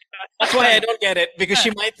 That's why I don't get it because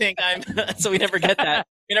she might think I'm. So we never get that.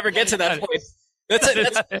 We never get to that point.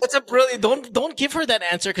 That's a brilliant. Don't give her that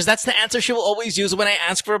answer because that's the answer she will always use when I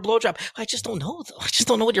ask for a blowjob. I just don't know. I just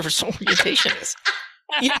don't know what your orientation is.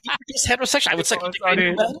 You're just heterosexual. I would say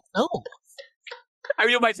no. Are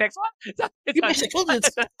you bisexual? You're bisexual.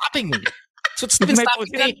 It's stopping me. So it's been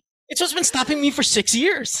stopping me. It's what's been stopping me for 6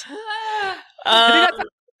 years. Yeah.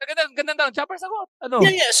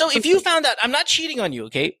 So if you found out, I'm not cheating on you,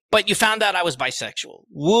 okay? But you found out I was bisexual,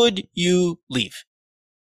 would you leave?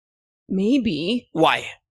 Maybe. Why?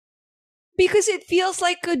 Because it feels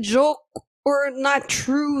like a joke or not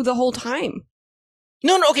true the whole time.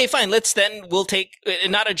 No, okay, fine. We'll take,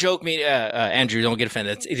 not a joke, Andrew, don't get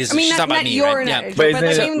offended. It's not about me, your, right? Yeah. But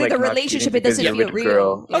like the relationship, it doesn't feel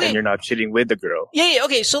real. Okay. And you're not cheating with the girl. Yeah,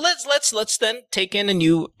 okay. So let's then take in a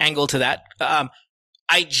new angle to that.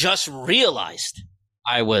 I just realized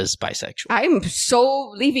I was bisexual. I'm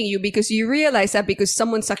so leaving you because you realize that because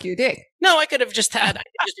someone sucked your dick. No, I could have just been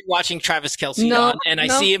watching Travis Kelce on, and I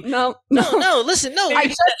see him. No, listen, no. I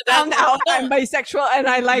just found out I'm bisexual, and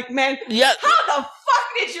I like men. Yeah. How the fuck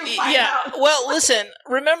did you find out? Well, listen.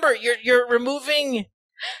 Remember, you're removing.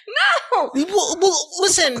 No. Well,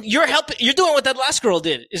 listen. You're helping. You're doing what that last girl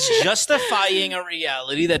did. Is justifying a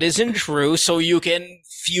reality that isn't true, so you can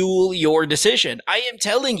fuel your decision. I am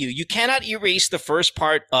telling you, you cannot erase the first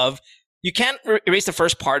part of. You can't erase the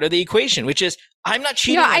first part of the equation, which is I'm not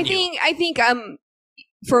cheating. I think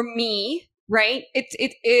for me, right?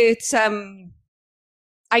 It's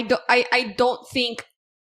I don't think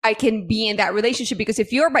I can be in that relationship because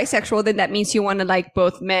if you're bisexual, then that means you want to like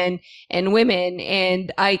both men and women,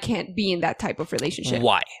 and I can't be in that type of relationship.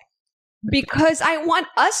 Why? Because I want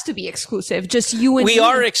us to be exclusive, just you and me. We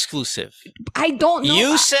are exclusive. I don't know.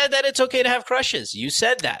 You said that it's okay to have crushes. You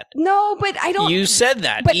said that. No, but I don't. You said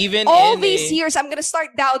that. But even all these years, I'm going to start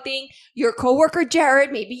doubting your coworker,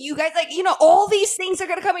 Jared. Maybe you guys, all these things are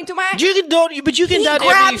going to come into my... But you can doubt He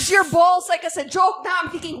grabs your balls like as a joke. Now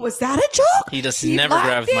I'm thinking, was that a joke? He just never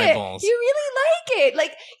grabs my balls. You really like it.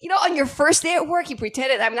 Like, on your first day at work, he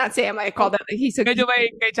pretended. I'm not saying I call that. He's a... Medyo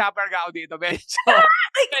may chopper ka ako dito.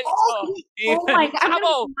 Oh my God.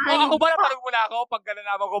 Ako ba natanong mo na ako pag gano'n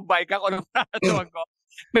naman kung bike ka, kung ano natanong ko?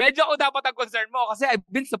 Medyo ako dapat ang concern mo kasi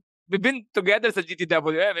we've been together sa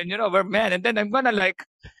GTWM and we're men, and then I'm gonna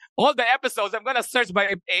all the episodes, I'm gonna search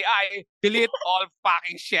by AI, delete all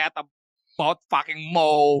fucking shit about fucking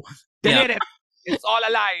Mo. Delete it. It's all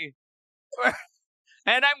a lie.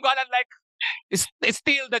 And I'm gonna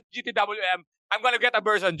steal the GTWM. I'm gonna get a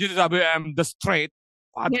version GTWM, the straight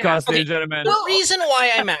podcast, ladies and gentlemen. The reason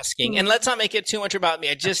why I'm asking, and let's not make it too much about me,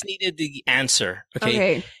 I just needed the answer.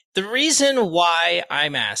 Okay. The reason why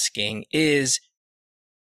I'm asking is,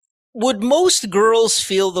 would most girls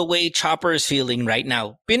feel the way Chopper is feeling right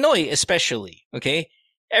now? Pinoy especially, okay?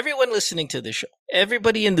 Everyone listening to the show,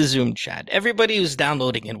 everybody in the Zoom chat, everybody who's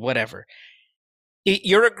downloading it, whatever.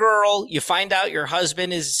 You're a girl, you find out your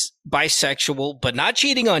husband is bisexual, but not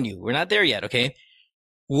cheating on you. We're not there yet, okay?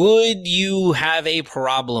 Would you have a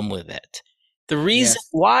problem with it? The reason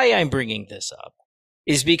why I'm bringing this up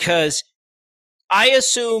is because I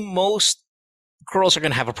assume most girls are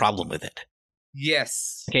going to have a problem with it.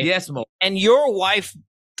 Yes. Okay? Yes, Mo. And your wife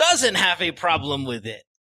doesn't have a problem with it.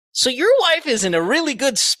 So your wife is in a really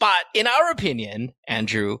good spot, in our opinion,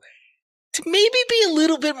 Andrew, to maybe be a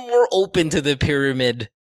little bit more open to the pyramid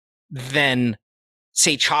than,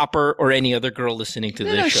 say, Chopper or any other girl listening to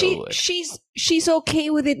this show. She's okay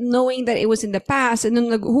with it knowing that it was in the past, and then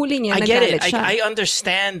naghuli niya. I get it. I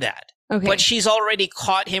understand that. Okay. But she's already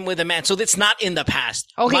caught him with a man, so that's not in the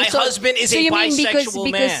past. Okay, My husband is a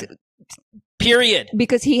bisexual man. Period.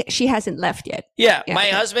 Because she hasn't left yet. Yeah, my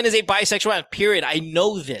husband is a bisexual man. Period. I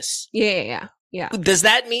know this. Yeah. Does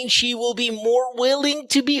that mean she will be more willing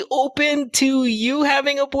to be open to you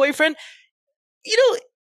having a boyfriend? The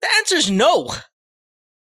answer is no.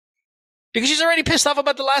 Because she's already pissed off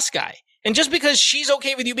about the last guy. And just because she's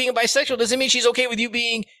okay with you being a bisexual doesn't mean she's okay with you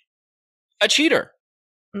being a cheater.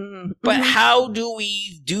 Mm-hmm. But how do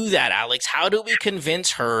we do that, Alex? How do we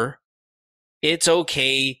convince her it's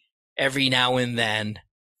okay every now and then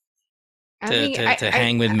to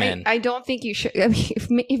hang with men? I don't think you should. I mean,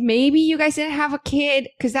 if maybe you guys didn't have a kid,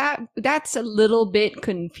 because that's a little bit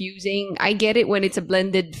confusing. I get it when it's a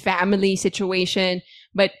blended family situation,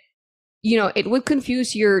 but it would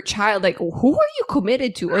confuse your child. Like, who are you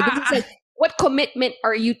committed to? Or what commitment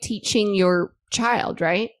are you teaching your child,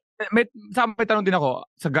 right? May tanong din ako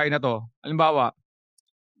sa guy na to. Halimbawa,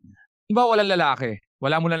 walang lalaki.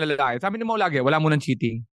 Wala mo ng lalaki. Sabi ni Mo lagi, wala mo ng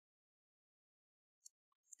cheating.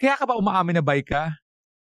 Kaya ka ba umaamin na bi ka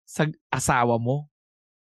sa asawa mo?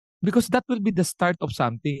 Because that will be the start of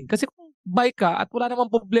something. Kasi kung bi ka at wala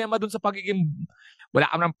namang problema dun sa pagiging,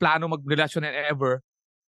 wala ka ng plano magrelasyon and ever,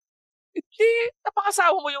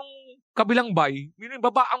 napakasawa mo yung kabilang bi.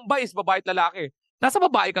 Ang bi is babae at lalaki. Nasa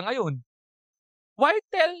babae ka ngayon. Why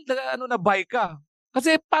tell na bi ka?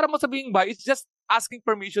 Kasi para mo sabihin bi, it's just asking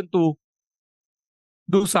permission to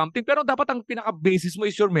do something. Pero dapat ang pinaka-basis mo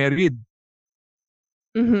is you're married.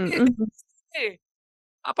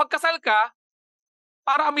 Pagkasal ka,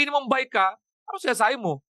 para aminin mong bi ka, ano sinasabi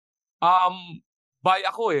mo? Bi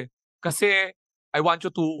ako kasi I want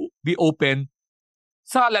you to be open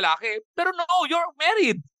sa lalaki. Pero no, you're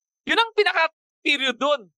married. Yun ang pinaka-period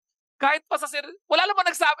dun. Kahit pa wala naman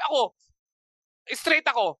nagsabi ako, straight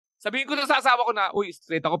ako. Sabihin ko sa asawa ko na, uy,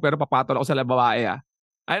 straight ako pero papatol ako sa babae.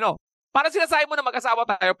 I know. Para sinasabi mo na mag-asawa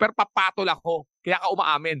tayo pero papatol ako. Kaya ka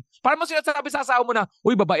umaamin. Para mo sinasabi sa asawa mo na,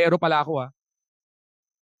 uy, babaero pala ako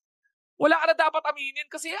Wala ka na dapat aminin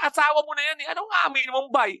kasi asawa mo na yan Anong aamin mong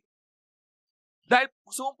bay? Dahil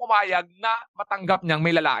gusto mong pumayag na matanggap niyang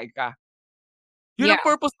may lalaki ka. Yun ang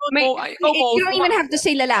purpose mo. You don't even have to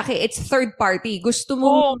say lalaki. It's third party. Gusto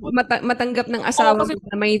mo matanggap ng asawa mo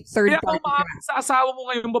na may third party. Kaya umaamin sa asawa mo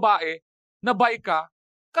ngayon babae na bay ka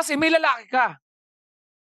kasi may lalaki ka.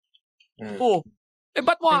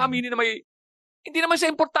 Ba't mo aaminin na may... Hindi naman siya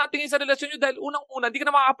importante sa relasyon nyo dahil unang-una, hindi ka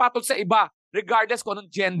na makakapatol sa iba regardless kung anong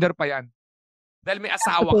gender pa yan. Dahil may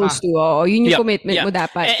asawa ka. Yun yung commitment mo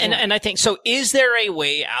dapat. And I think, so is there a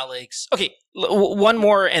way, Alex... Okay, one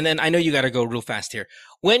more, and then I know you got to go real fast here.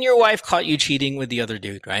 When your wife caught you cheating with the other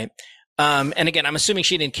dude, right? And again, I'm assuming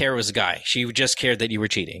she didn't care it was a guy. She just cared that you were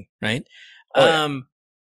cheating, right?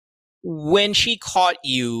 When she caught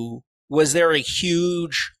you, was there a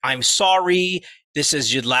huge, I'm sorry, this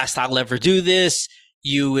is your last I'll ever do this,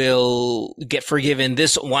 you will get forgiven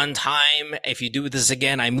this one time, if you do this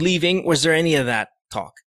again, I'm leaving? Was there any of that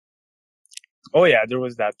talk? Oh yeah, there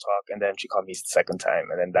was that talk, and then she called me the second time,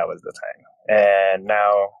 and then that was the time. And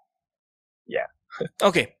now, yeah.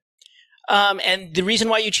 Okay. And the reason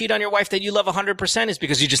why you cheat on your wife that you love 100% is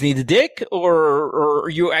because you just need a dick, or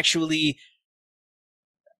you actually...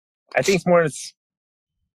 I think it's more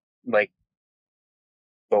like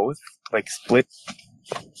both, like split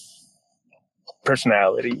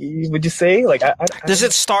personality, would you say? Like, does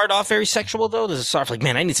it start off very sexual though? Does it start off like,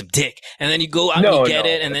 man, I need some dick, and then you go out and you get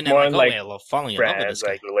it, and then I'm like, I love falling in love with this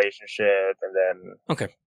guy. Like relationship, and then okay,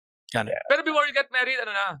 got it. But before you get married,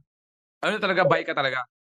 ano talaga, bay ka talaga.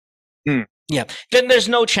 Yeah, then there's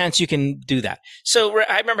no chance you can do that. So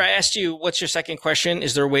I remember I asked you, what's your second question?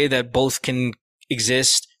 Is there a way that both can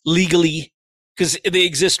exist legally? Because they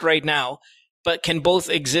exist right now, but can both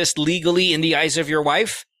exist legally in the eyes of your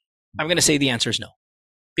wife? I'm going to say the answer is no.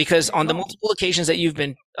 Because on the multiple occasions that you've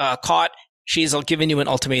been caught, she's given you an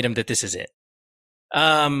ultimatum that this is it.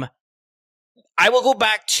 I will go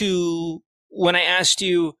back to when I asked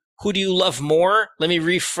you, who do you love more? Let me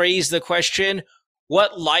rephrase the question.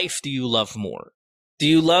 What life do you love more? Do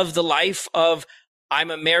you love the life of, I'm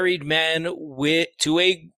a married man to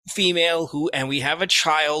a female and we have a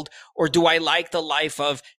child, or do I like the life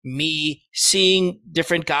of me seeing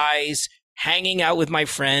different guys, hanging out with my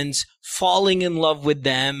friends, falling in love with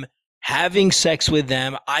them, having sex with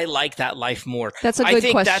them? I like that life more. That's a good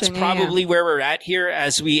question. I think that's probably where we're at here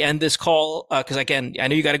as we end this call. Because again, I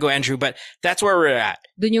know you got to go, Andrew, but that's where we're at.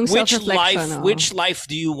 Which life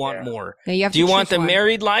do you want more? Do you want the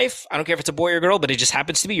married life? I don't care if it's a boy or girl, but it just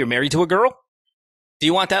happens to be you're married to a girl. Do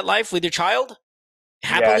you want that life with your child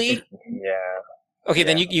happily? Okay,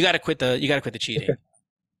 then you got to quit the cheating.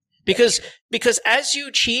 Because as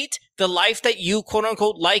you cheat, the life that you quote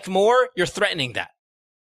unquote like more, you're threatening that.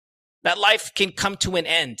 That life can come to an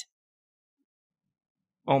end.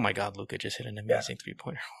 Oh my God, Luca just hit an amazing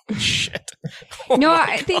 3-pointer. Holy shit. No,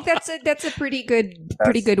 I think that's a pretty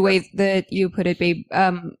good way that you put it, babe.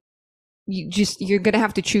 You're gonna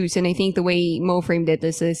have to choose, and I think the way Mo framed it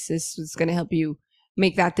is gonna help you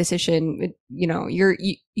make that decision. You know,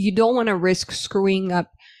 you don't want to risk screwing up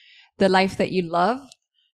the life that you love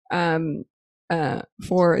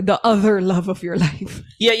for the other love of your life.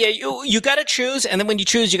 Yeah, you got to choose, and then when you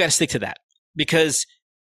choose, you got to stick to that, because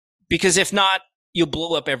if not, you'll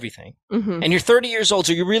blow up everything. Mm-hmm. And you're 30 years old,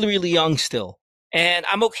 so you're really, really young still. And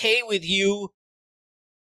I'm okay with you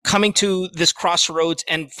coming to this crossroads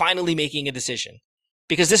and finally making a decision,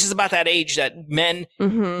 because this is about that age that men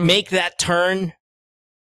make that turn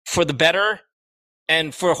for the better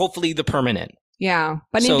and for hopefully the permanent. Yeah.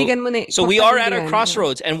 So we are at a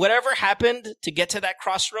crossroads, and whatever happened to get to that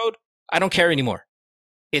crossroad, I don't care anymore.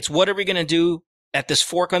 It's what are we going to do at this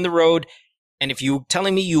fork on the road? And if you're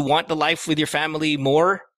telling me you want the life with your family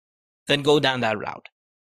more, then go down that route.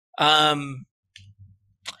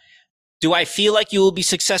 Do I feel like you will be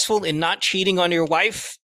successful in not cheating on your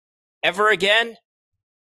wife ever again?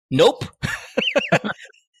 Nope.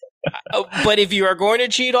 But if you are going to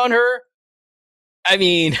cheat on her, I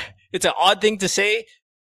mean, it's an odd thing to say,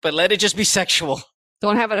 but let it just be sexual.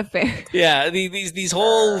 Don't have an affair. Yeah, these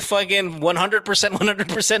whole fucking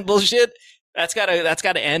 100% bullshit, that's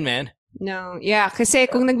gotta end, man. No, yeah, kasi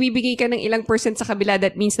kung nagbibigay ka ng ilang percent sa kabila,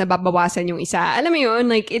 that means nababawasan yung isa. Alam mo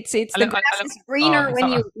yun, like it's the grass is greener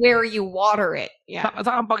where you water it. Yeah.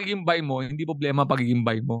 Sa ang pagiging bi mo, hindi problema pagiging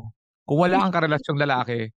bi mo. Kung wala kang karelasyong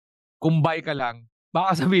lalaki, kung bi ka lang,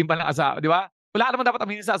 baka sabihin pa ng asawa, di ba? Wala ka naman dapat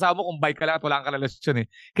aminin sa asawa mo kung bi ka lang at wala kang karelasyon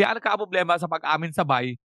eh. Kaya nagka-problema sa pag-amin sa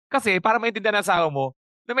bi, kasi para maintindihan ng asawa mo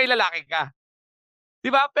na may lalaki ka.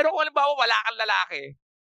 Di ba? Pero kung halimbawa wala kang lalaki,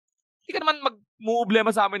 Hindi ka naman mag-problema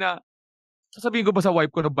sa amin na sasabihin ko ba sa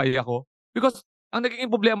wife ko na bi ako? Because ang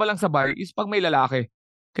nagiging problema lang sa bi is pag may lalaki.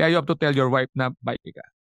 Kaya you have to tell your wife na bi ka.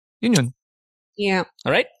 Yun. Yeah.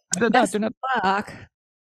 All right. Best of luck.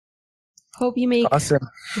 Hope you make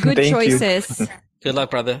good Thank choices. You. Good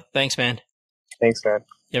luck, brother. Thanks, man. Thanks, man.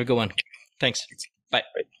 You have a good one. Thanks. Bye.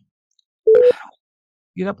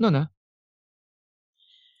 Hirap nun, ha?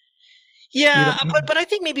 Yeah, but I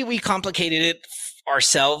think maybe we complicated it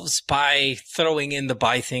ourselves by throwing in the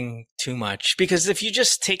bi thing too much. Because if you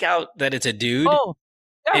just take out that it's a dude,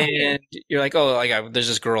 and you're like, oh, there's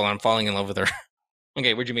this girl, I'm falling in love with her.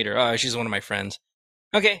 Okay, where'd you meet her? Oh, she's one of my friends.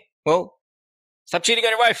 Okay, well, stop cheating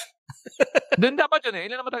on your wife. Then dapat yun eh.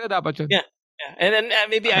 Ilan naman talaga dapat yun? Yeah. And then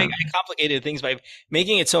maybe I complicated things by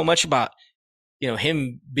making it so much about,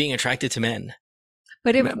 him being attracted to men.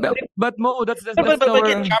 But Mo, that's but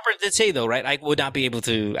Chopper did say though, right? I would not be able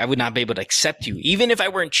to accept you, even if I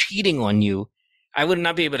weren't cheating on you. I would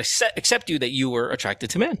not be able to accept you that you were attracted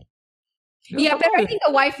to men. Yeah, but I think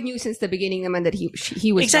the wife knew since the beginning naman that he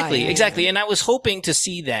was exactly. And I was hoping to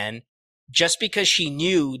see then, just because she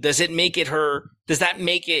knew, does that make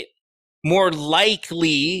it more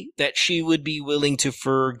likely that she would be willing to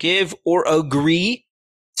forgive or agree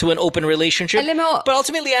to an open relationship? But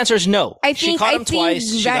ultimately the answer is no. She caught him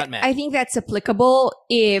twice, she got mad. I think that's applicable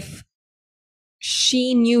if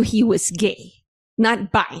she knew he was gay,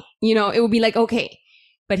 not bi. It would be like, okay,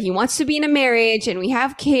 but he wants to be in a marriage and we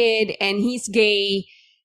have kid and he's gay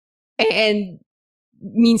and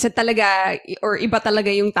minsan talaga or iba talaga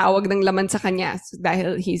yung tawag ng laman sa kanya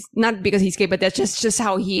dahil he's not because he's gay, but that's just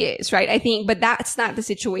how he is, right? I think, but that's not the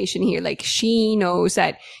situation here. Like, she knows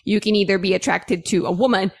that you can either be attracted to a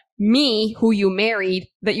woman, me, who you married,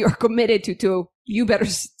 that you're committed to you better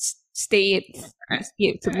stay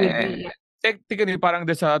with me. Technically, parang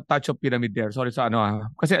there's a touch of pyramid there. Sorry sa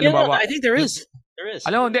kasi I think there is.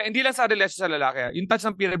 Alam mo, hindi lang sa relasyon sa lalaki. Yung touch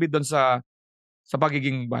ng pyramid doon sa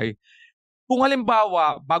pagiging bi. Kung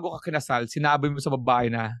halimbawa, bago ka kinasal, sinabi mo sa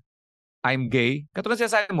babae na, I'm gay. Katulad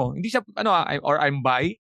sinasabi mo, hindi siya, or I'm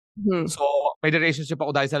bi. Mm-hmm. So, may relationship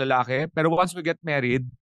ako dahil sa lalaki. Pero once we get married,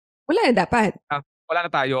 wala na dapat. Wala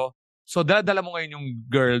na tayo. So, dala mo ngayon yung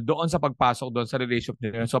girl doon sa pagpasok doon sa relationship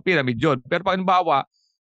nila. So, pyramid yun. Pero pag halimbawa,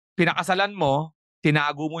 pinakasalan mo,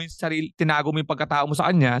 tinago mo yung pagkatao mo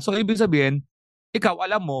sa kanya. So, ibig sabihin, ikaw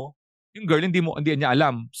alam mo, yung girl hindi niya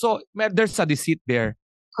alam. So, there's a deceit there.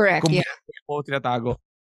 Correct, kung yeah. Mo tinatago.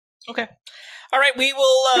 Okay. All right, we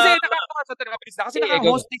will... Kasi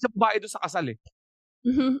naka-hosting sa babae doon sa kasal eh.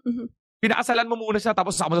 Mm-hmm. Pinakasalan mo muna siya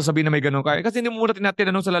tapos saka mo sasabihin na may ganun ka. Kasi hindi mo muna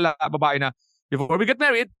tinanong sa babae na, before we get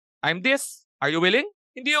married, I'm this. Are you willing?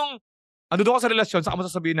 Hindi yung, ando doon ka sa relasyon, saka mo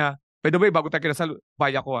sasabihin na, by the way, bago tayo kinasal,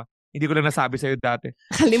 baya ko Hindi ko lang nasabi sa'yo dati.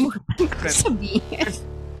 Kalimutan ko sabihin.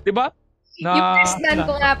 Diba? Yung presnan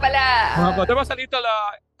ko nga pala. Diba sa little,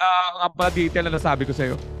 nga pala detail na nasabi ko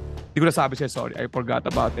sa'yo. Hindi ko nasabi sa'yo, sorry. I forgot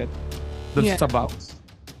about it. Doon sa box.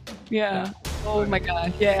 Yeah. Oh my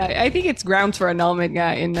gosh. Yeah, I think it's grounds for annulment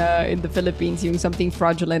nga in the Philippines, yung something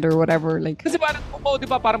fraudulent or whatever. Like. Kasi parang,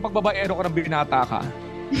 diba, parang pagbabaero ka ng binata ka.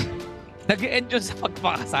 Nag-enjoy sa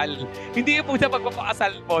pagpapakasal. Hindi yung sa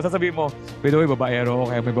pagpapakasal mo, sasabihin mo, by the way, babaero ko,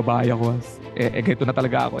 kaya may babae ako. Ganito na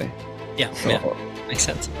talaga ako Yeah, makes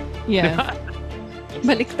sense. Yeah.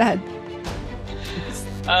 Baliktad.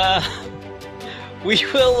 We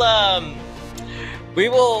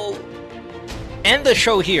will end the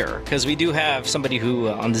show here because we do have somebody who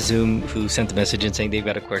on the Zoom who sent a message in saying they've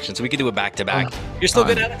got a question, so we can do it back to back. You're still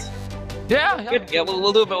good at it? Yeah. Good. Yeah,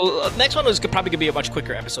 we'll do it. But next one is probably going to be a much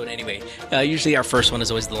quicker episode anyway. Usually our first one is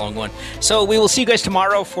always the long one. So we will see you guys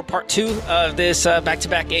tomorrow for part 2 of this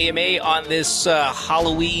back-to-back AMA on this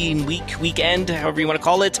Halloween weekend, however you want to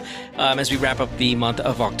call it, as we wrap up the month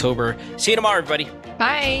of October. See you tomorrow, everybody.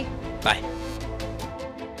 Bye. Bye.